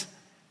sins.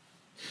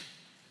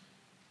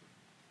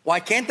 Why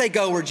can't they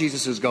go where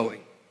Jesus is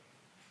going?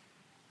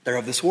 They're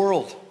of this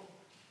world.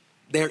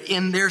 They're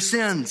in their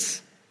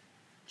sins.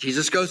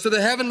 Jesus goes to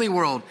the heavenly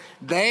world.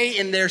 They,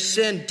 in their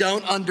sin,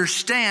 don't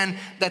understand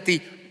that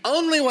the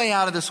only way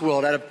out of this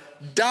world, out of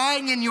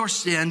dying in your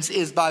sins,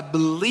 is by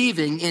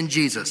believing in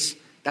Jesus.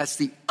 That's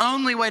the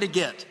only way to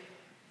get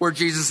where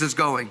Jesus is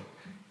going.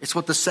 It's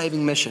what the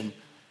saving mission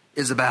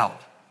is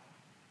about.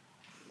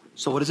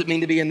 So what does it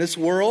mean to be in this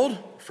world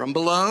from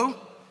below?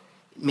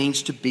 It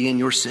means to be in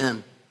your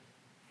sin.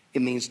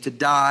 It means to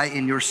die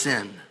in your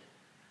sin.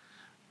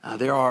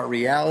 There are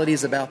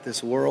realities about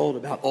this world,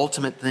 about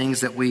ultimate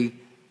things that we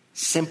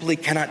simply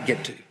cannot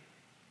get to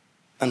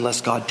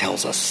unless God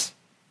tells us.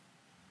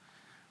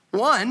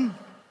 One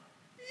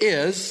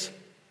is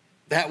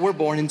that we're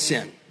born in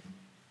sin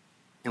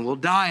and we'll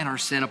die in our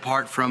sin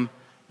apart from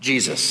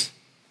Jesus.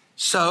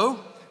 So,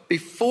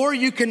 before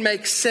you can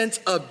make sense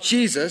of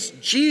Jesus,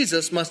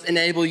 Jesus must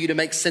enable you to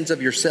make sense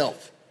of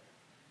yourself.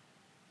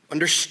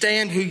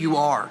 Understand who you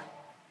are.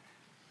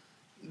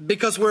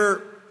 Because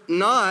we're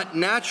not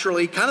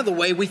naturally kind of the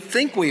way we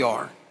think we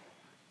are.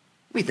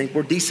 We think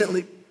we're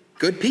decently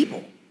good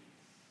people.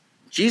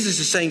 Jesus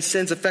is saying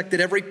sin's affected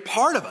every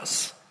part of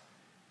us.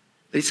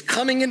 He's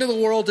coming into the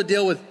world to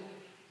deal with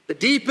the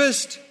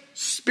deepest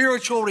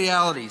spiritual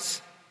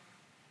realities.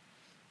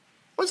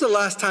 When's the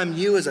last time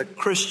you as a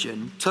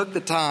Christian took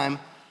the time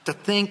to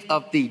think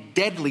of the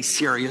deadly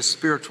serious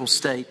spiritual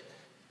state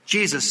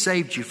Jesus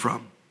saved you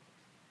from?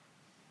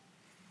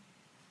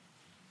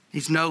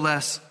 He's no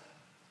less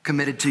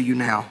committed to you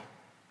now.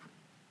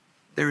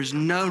 There is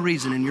no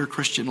reason in your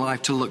Christian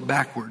life to look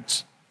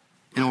backwards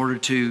in order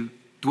to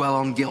dwell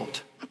on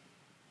guilt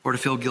or to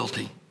feel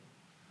guilty.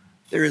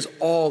 There is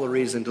all the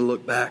reason to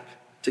look back,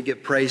 to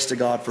give praise to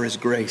God for his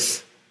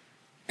grace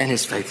and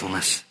his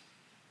faithfulness.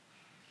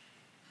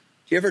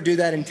 Do you ever do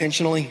that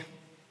intentionally?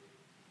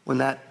 When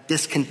that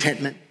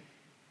discontentment,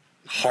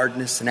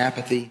 hardness, and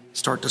apathy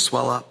start to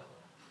swell up?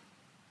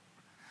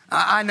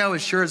 I know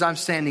as sure as I'm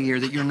standing here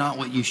that you're not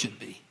what you should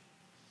be.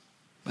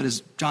 But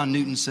as John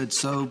Newton said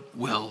so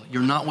well,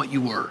 you're not what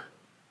you were.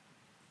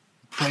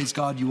 Praise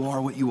God, you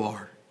are what you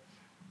are.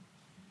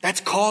 That's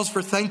cause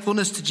for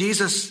thankfulness to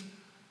Jesus.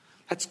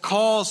 That's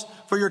cause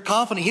for your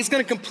confidence. He's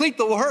going to complete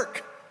the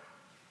work.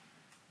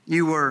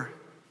 You were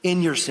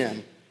in your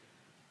sin.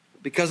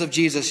 Because of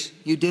Jesus,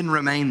 you didn't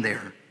remain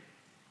there.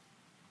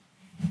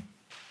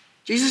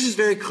 Jesus is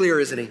very clear,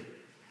 isn't he?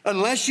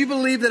 Unless you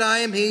believe that I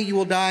am he, you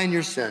will die in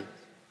your sin.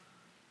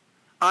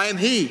 I am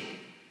he.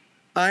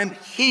 I am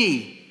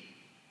he.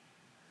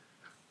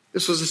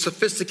 This was a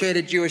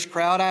sophisticated Jewish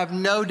crowd. I have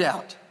no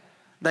doubt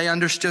they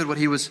understood what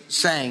he was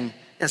saying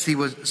as he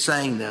was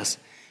saying this.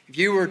 If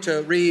you were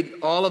to read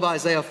all of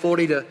Isaiah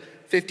 40 to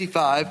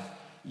 55,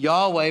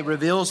 Yahweh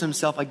reveals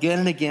himself again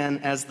and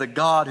again as the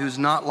God who's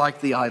not like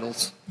the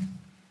idols.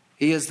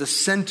 He is the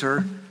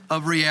center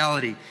of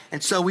reality.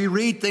 And so we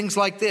read things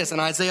like this in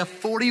Isaiah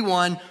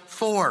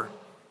 41:4.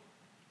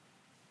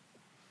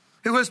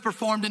 Who has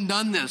performed and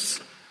done this,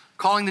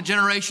 calling the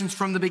generations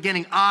from the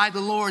beginning? I,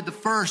 the Lord, the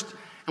first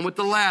And with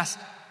the last,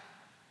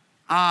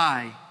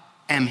 I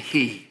am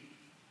He.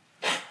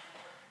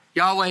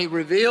 Yahweh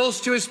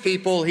reveals to His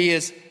people He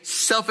is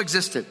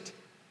self-existent.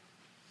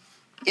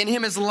 In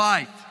Him is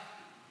life.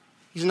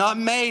 He's not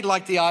made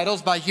like the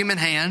idols by human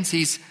hands.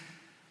 He's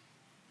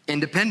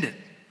independent.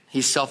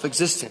 He's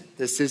self-existent.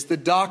 This is the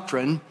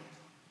doctrine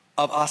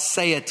of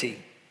aseity.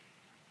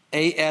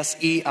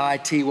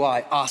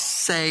 A-S-E-I-T-Y.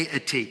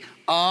 Aseity.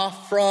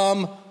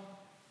 From,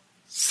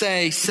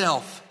 say,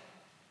 self.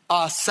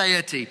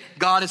 Aseity.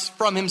 God is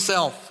from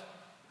Himself.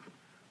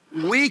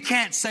 We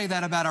can't say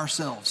that about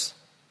ourselves.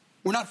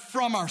 We're not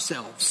from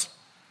ourselves.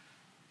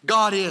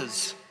 God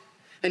is.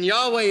 And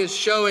Yahweh is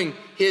showing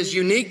His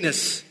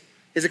uniqueness,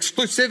 His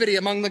exclusivity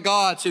among the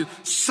gods, who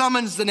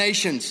summons the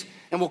nations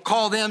and will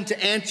call them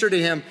to answer to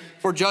Him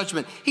for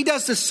judgment. He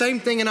does the same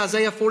thing in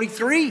Isaiah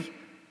 43,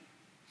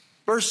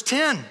 verse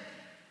 10.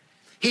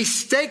 He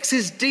stakes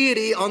His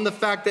deity on the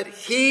fact that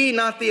He,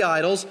 not the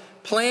idols,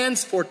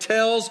 plans,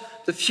 foretells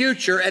the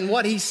future, and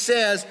what He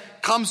says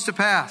comes to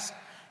pass.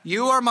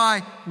 You are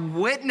my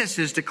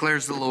witnesses,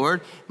 declares the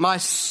Lord, my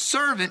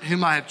servant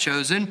whom I have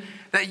chosen,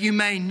 that you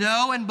may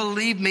know and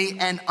believe me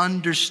and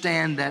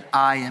understand that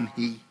I am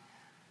He.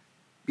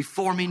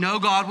 Before me no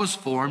God was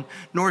formed,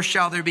 nor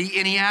shall there be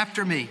any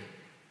after me.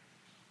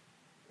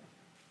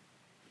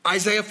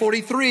 Isaiah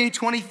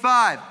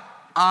 43:25.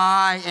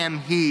 I am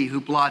He who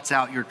blots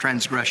out your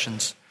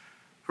transgressions.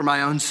 For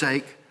my own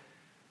sake,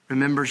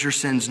 remembers your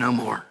sins no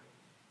more.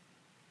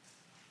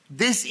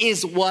 This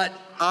is what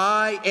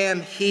I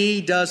am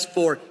He does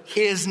for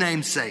His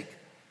name's sake.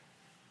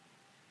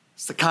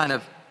 It's the kind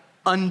of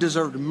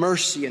undeserved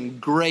mercy and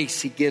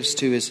grace He gives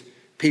to His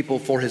people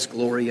for His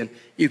glory. And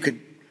you could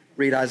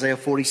read Isaiah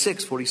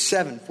 46,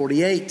 47,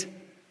 48,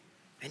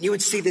 and you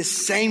would see this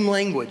same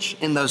language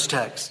in those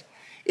texts.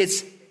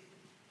 It's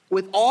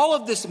with all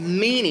of this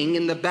meaning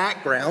in the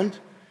background,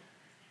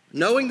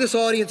 knowing this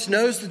audience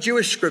knows the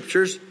Jewish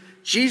scriptures,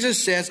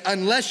 Jesus says,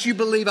 unless you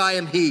believe I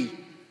am He,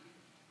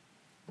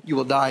 you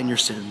will die in your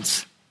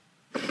sins.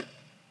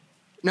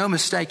 No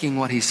mistaking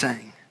what He's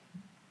saying.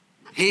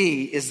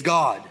 He is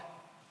God.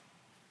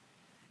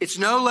 It's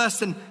no less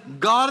than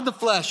God of the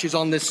flesh who's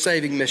on this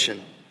saving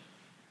mission.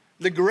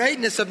 The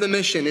greatness of the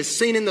mission is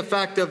seen in the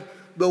fact of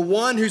the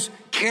one who's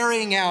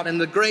carrying out and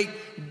the great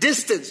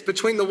distance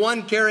between the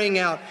one carrying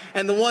out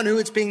and the one who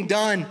it's being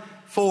done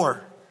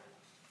for.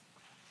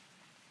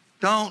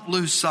 Don't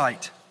lose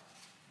sight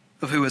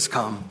of who has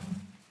come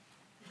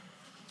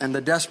and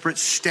the desperate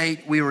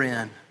state we were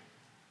in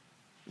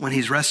when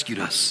He's rescued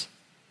us.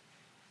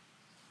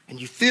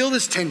 And you feel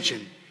this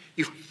tension.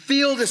 You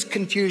feel this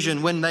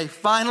confusion when they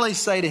finally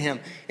say to Him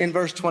in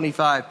verse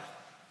 25,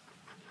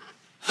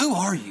 who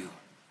are you?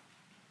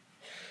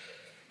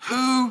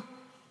 Who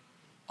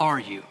are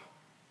you?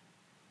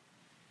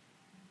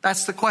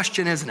 That's the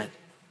question, isn't it?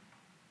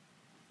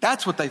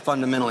 That's what they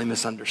fundamentally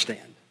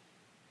misunderstand.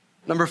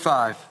 Number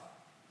 5,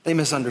 they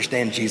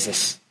misunderstand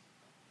Jesus.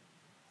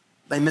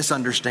 They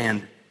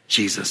misunderstand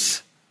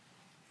Jesus.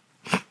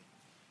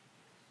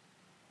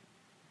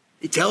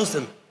 He tells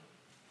them,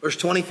 verse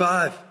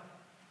 25,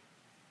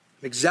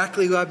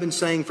 exactly who I've been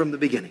saying from the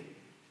beginning.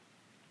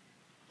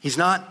 He's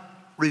not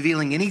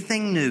revealing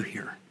anything new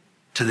here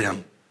to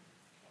them.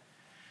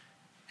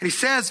 And He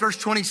says, verse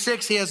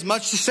 26, He has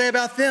much to say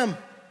about them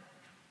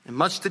and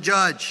much to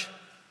judge.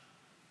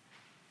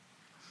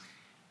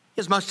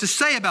 He has much to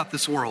say about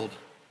this world,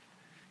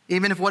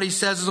 even if what He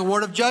says is a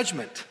word of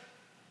judgment.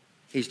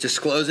 He's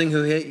disclosing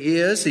who He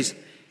is. He's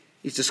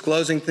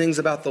disclosing things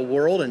about the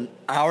world and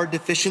our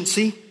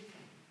deficiency.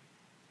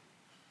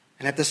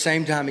 And at the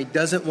same time, He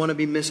doesn't want to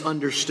be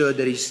misunderstood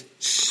that He's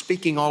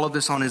speaking all of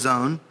this on His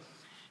own.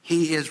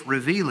 He is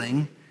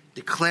revealing,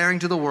 declaring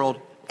to the world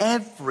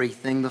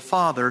everything the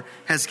Father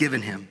has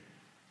given Him.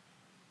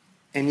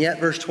 And yet,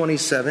 verse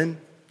 27,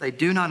 they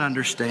do not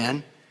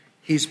understand.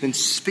 He's been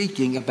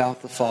speaking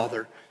about the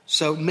Father.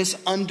 So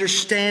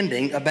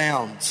misunderstanding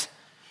abounds.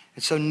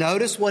 And so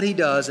notice what He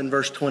does in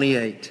verse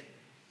 28.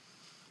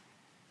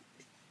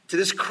 To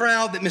this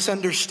crowd that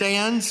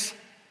misunderstands,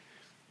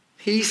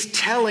 He's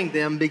telling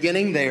them,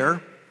 beginning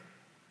there,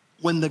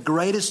 when the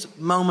greatest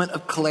moment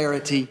of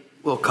clarity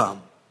will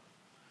come.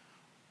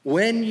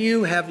 When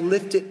you have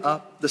lifted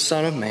up the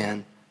Son of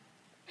Man,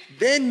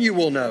 then you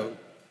will know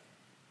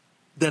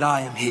that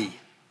I am He.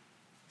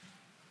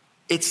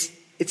 It's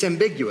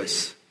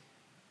ambiguous,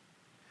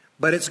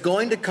 but it's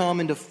going to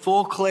come into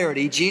full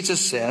clarity, Jesus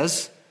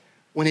says,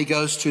 when He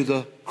goes to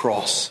the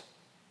cross.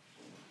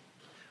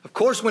 Of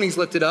course, when He's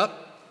lifted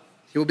up,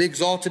 He will be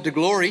exalted to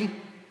glory,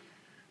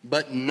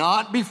 but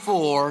not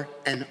before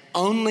and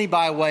only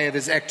by way of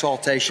His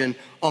exaltation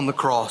on the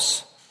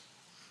cross.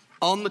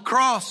 On the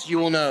cross, you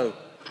will know,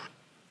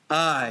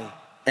 I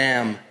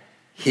am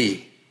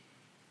He.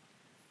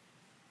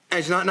 And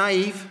He's not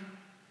naive.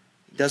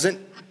 He doesn't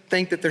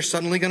think that they're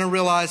suddenly going to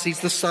realize He's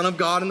the Son of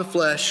God in the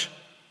flesh.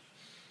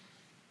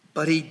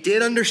 But He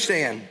did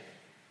understand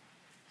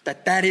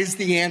that that is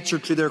the answer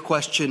to their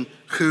question,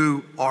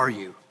 who are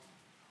you?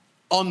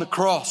 On the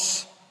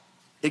cross,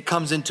 it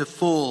comes into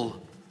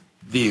full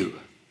view.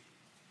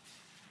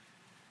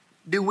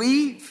 do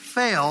we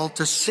fail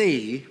to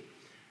see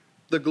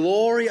the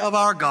glory of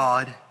our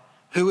God,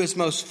 who is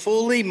most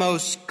fully,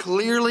 most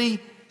clearly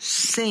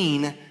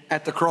seen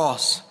at the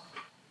cross?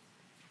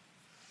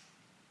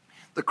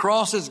 The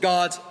cross is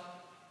God's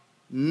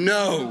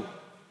no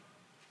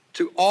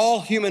to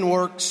all human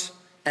works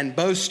and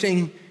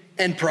boasting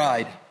and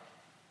pride.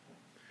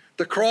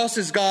 The cross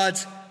is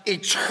God's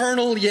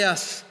eternal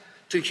yes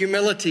to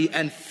humility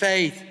and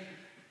faith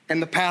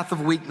and the path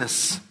of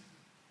weakness.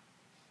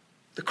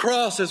 The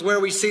cross is where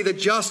we see the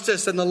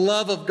justice and the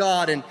love of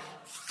God in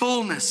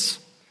fullness,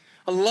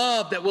 a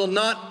love that will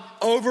not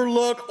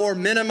overlook or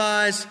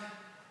minimize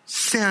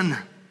sin,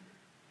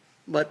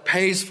 but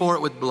pays for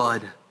it with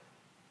blood.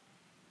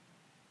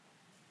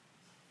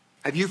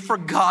 Have you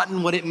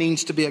forgotten what it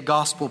means to be a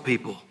gospel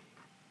people?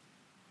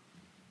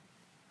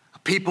 A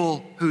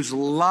people whose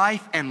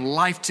life and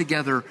life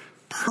together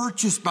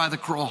purchased by the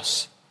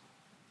cross.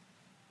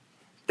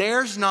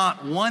 There's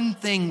not one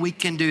thing we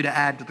can do to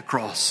add to the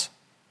cross.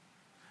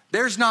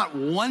 There's not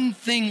one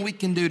thing we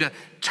can do to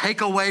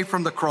take away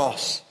from the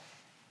cross.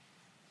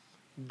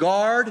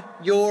 Guard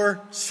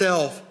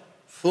yourself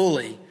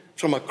fully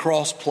from a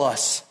cross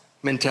plus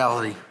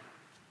mentality.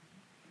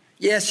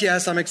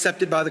 Yes, I'm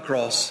accepted by the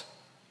cross.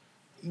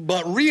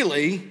 But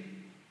really,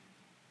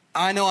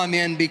 I know I'm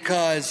in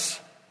because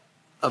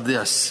of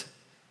this.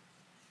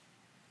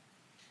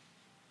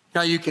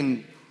 Now you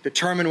can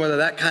determine whether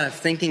that kind of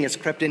thinking has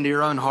crept into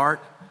your own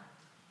heart.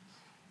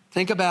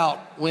 Think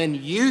about when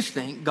you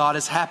think God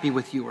is happy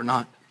with you or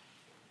not.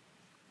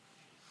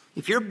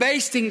 If you're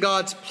basing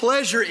God's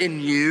pleasure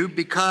in you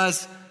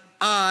because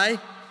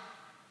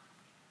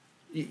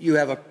you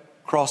have a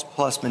cross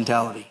plus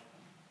mentality.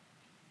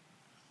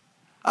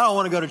 I don't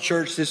want to go to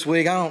church this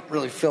week. I don't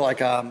really feel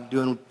like I'm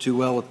doing too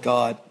well with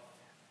God.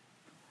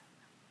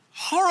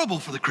 Horrible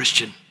for the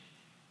Christian.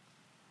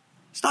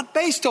 It's not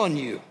based on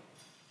you.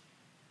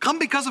 Come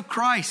because of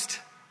Christ.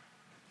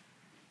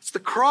 It's the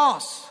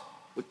cross,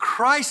 what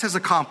Christ has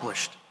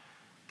accomplished.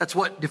 That's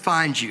what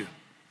defines you.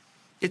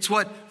 It's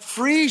what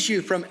frees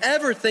you from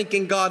ever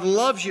thinking God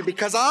loves you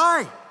because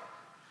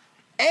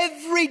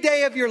every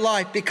day of your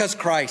life, because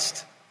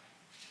Christ,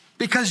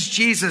 because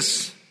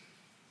Jesus.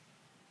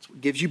 It's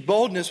what gives you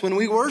boldness when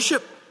we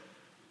worship.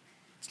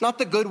 It's not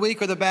the good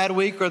week or the bad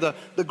week or the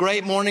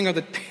great morning or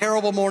the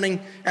terrible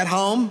morning at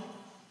home.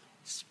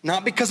 It's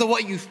not because of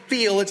what you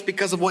feel, it's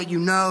because of what you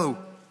know.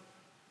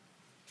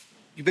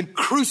 You've been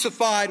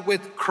crucified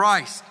with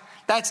Christ.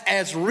 That's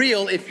as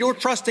real if you're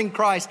trusting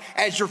Christ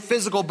as your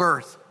physical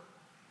birth.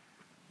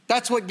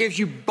 That's what gives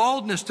you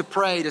boldness to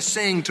pray, to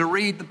sing, to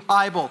read the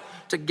Bible,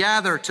 to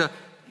gather, to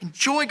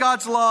enjoy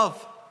God's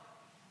love.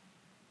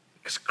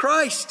 Because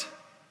Christ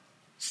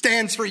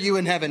stands for you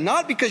in heaven,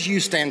 not because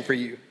you stand for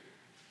you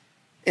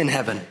in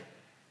heaven.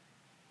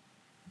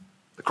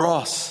 The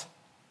cross.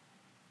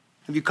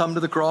 Have you come to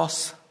the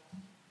cross?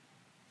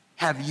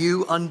 Have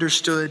you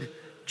understood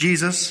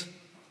Jesus?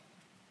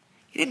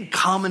 He didn't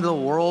come into the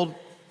world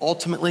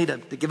ultimately to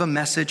give a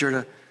message or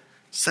to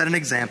set an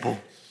example.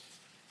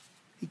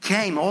 He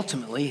came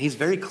ultimately, he's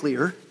very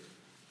clear,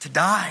 to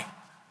die,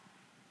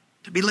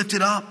 to be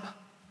lifted up.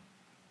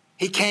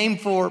 He came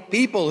for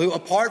people who,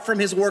 apart from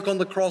his work on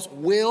the cross,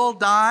 will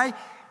die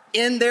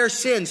in their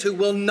sins, who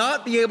will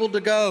not be able to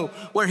go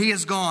where he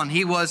has gone.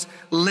 He was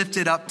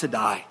lifted up to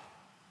die.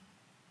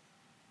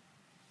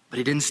 But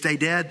he didn't stay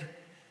dead.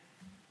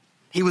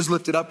 He was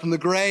lifted up from the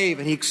grave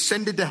and he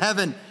ascended to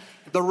heaven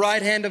at the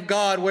right hand of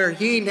God, where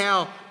he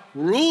now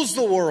rules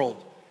the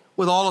world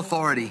with all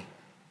authority.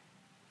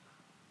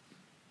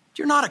 If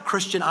you're not a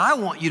Christian, I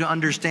want you to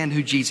understand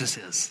who Jesus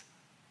is.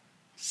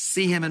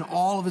 See him in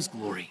all of his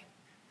glory.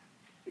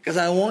 Because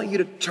I want you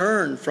to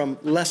turn from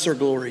lesser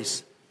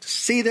glories, to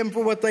see them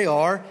for what they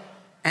are,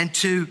 and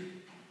to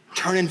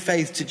turn in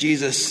faith to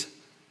Jesus,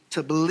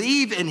 to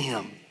believe in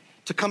him,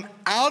 to come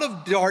out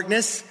of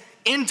darkness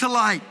into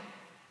light.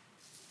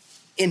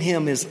 In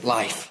him is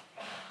life.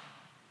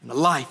 And the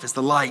life is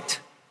the light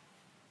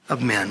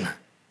of men.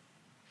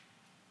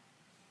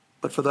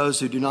 But for those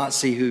who do not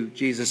see who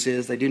Jesus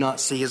is, they do not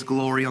see his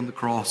glory on the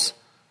cross,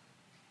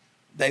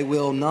 they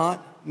will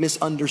not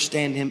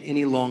misunderstand him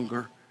any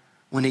longer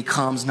when he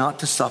comes not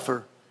to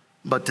suffer,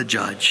 but to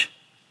judge.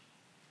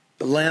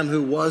 The Lamb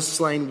who was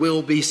slain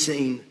will be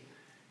seen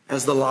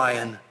as the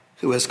Lion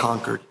who has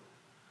conquered.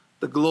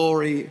 The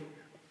glory,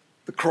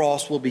 the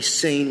cross will be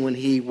seen when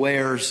he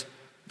wears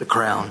the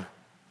crown.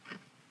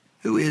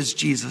 Who is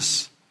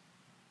Jesus?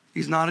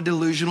 He's not a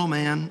delusional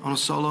man on a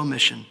solo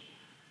mission.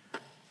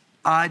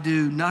 I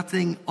do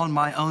nothing on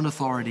my own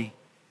authority,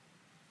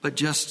 but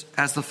just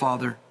as the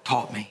Father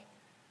taught me.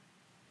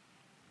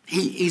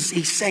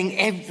 He's saying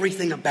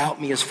everything about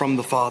me is from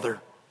the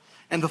Father.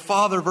 And the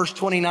Father, verse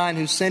 29,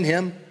 who sent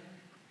him,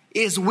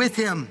 is with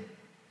him.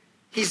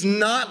 He's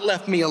not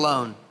left me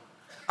alone.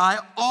 I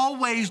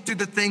always do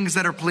the things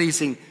that are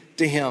pleasing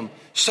to him.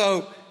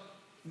 So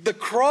the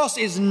cross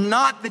is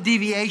not the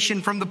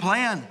deviation from the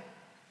plan.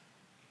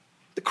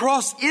 The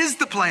cross is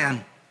the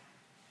plan.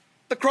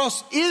 The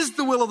cross is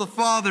the will of the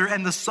Father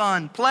and the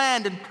Son,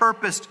 planned and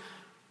purposed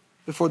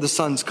before the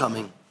sun's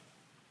coming.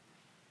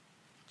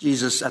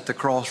 Jesus at the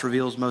cross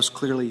reveals most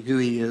clearly who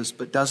he is,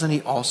 but doesn't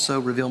he also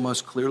reveal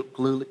most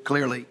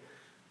clearly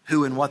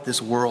who and what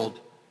this world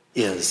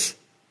is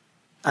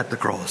at the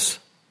cross?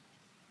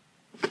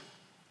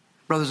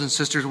 Brothers and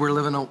sisters, we're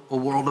living in a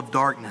world of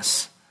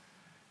darkness.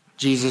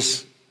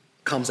 Jesus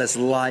comes as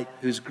light,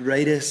 whose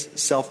greatest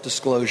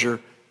self-disclosure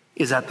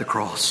is at the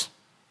cross.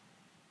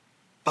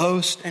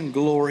 Boast and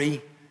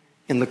glory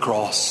in the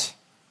cross,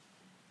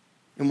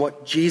 and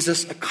what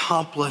Jesus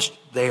accomplished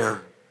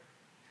there.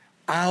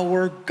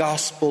 Our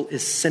gospel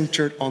is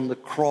centered on the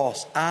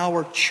cross.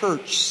 Our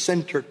church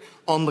centered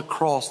on the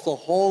cross. The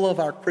whole of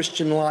our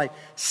Christian life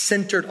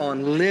centered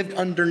on, lived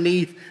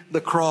underneath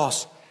the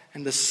cross.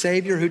 And the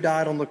Savior who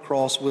died on the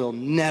cross will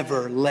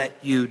never let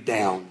you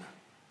down.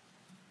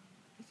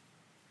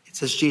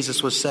 It's as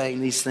Jesus was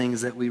saying these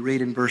things that we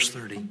read in verse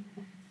 30.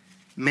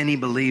 Many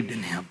believed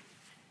in him.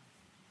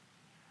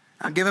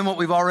 Now, given what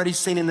we've already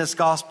seen in this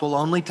gospel,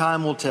 only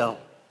time will tell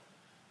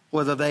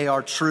whether they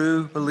are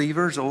true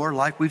believers or,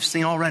 like we've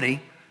seen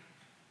already,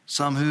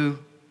 some who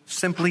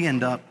simply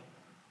end up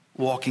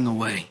walking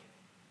away.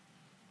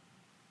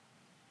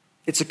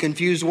 It's a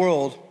confused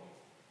world.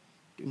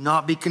 Do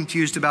not be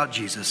confused about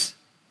Jesus.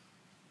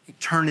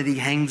 Eternity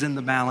hangs in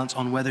the balance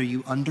on whether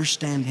you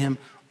understand him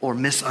or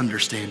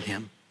misunderstand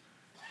him,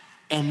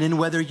 and then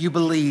whether you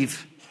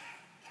believe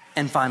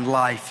and find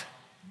life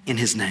in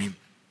his name.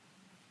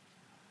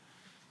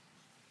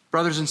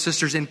 Brothers and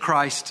sisters, in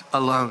Christ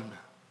alone,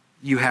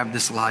 you have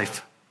this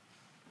life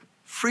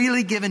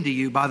freely given to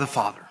you by the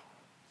Father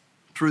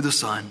through the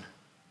Son.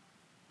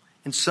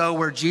 And so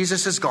where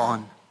Jesus is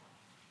gone,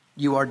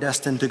 you are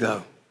destined to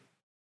go.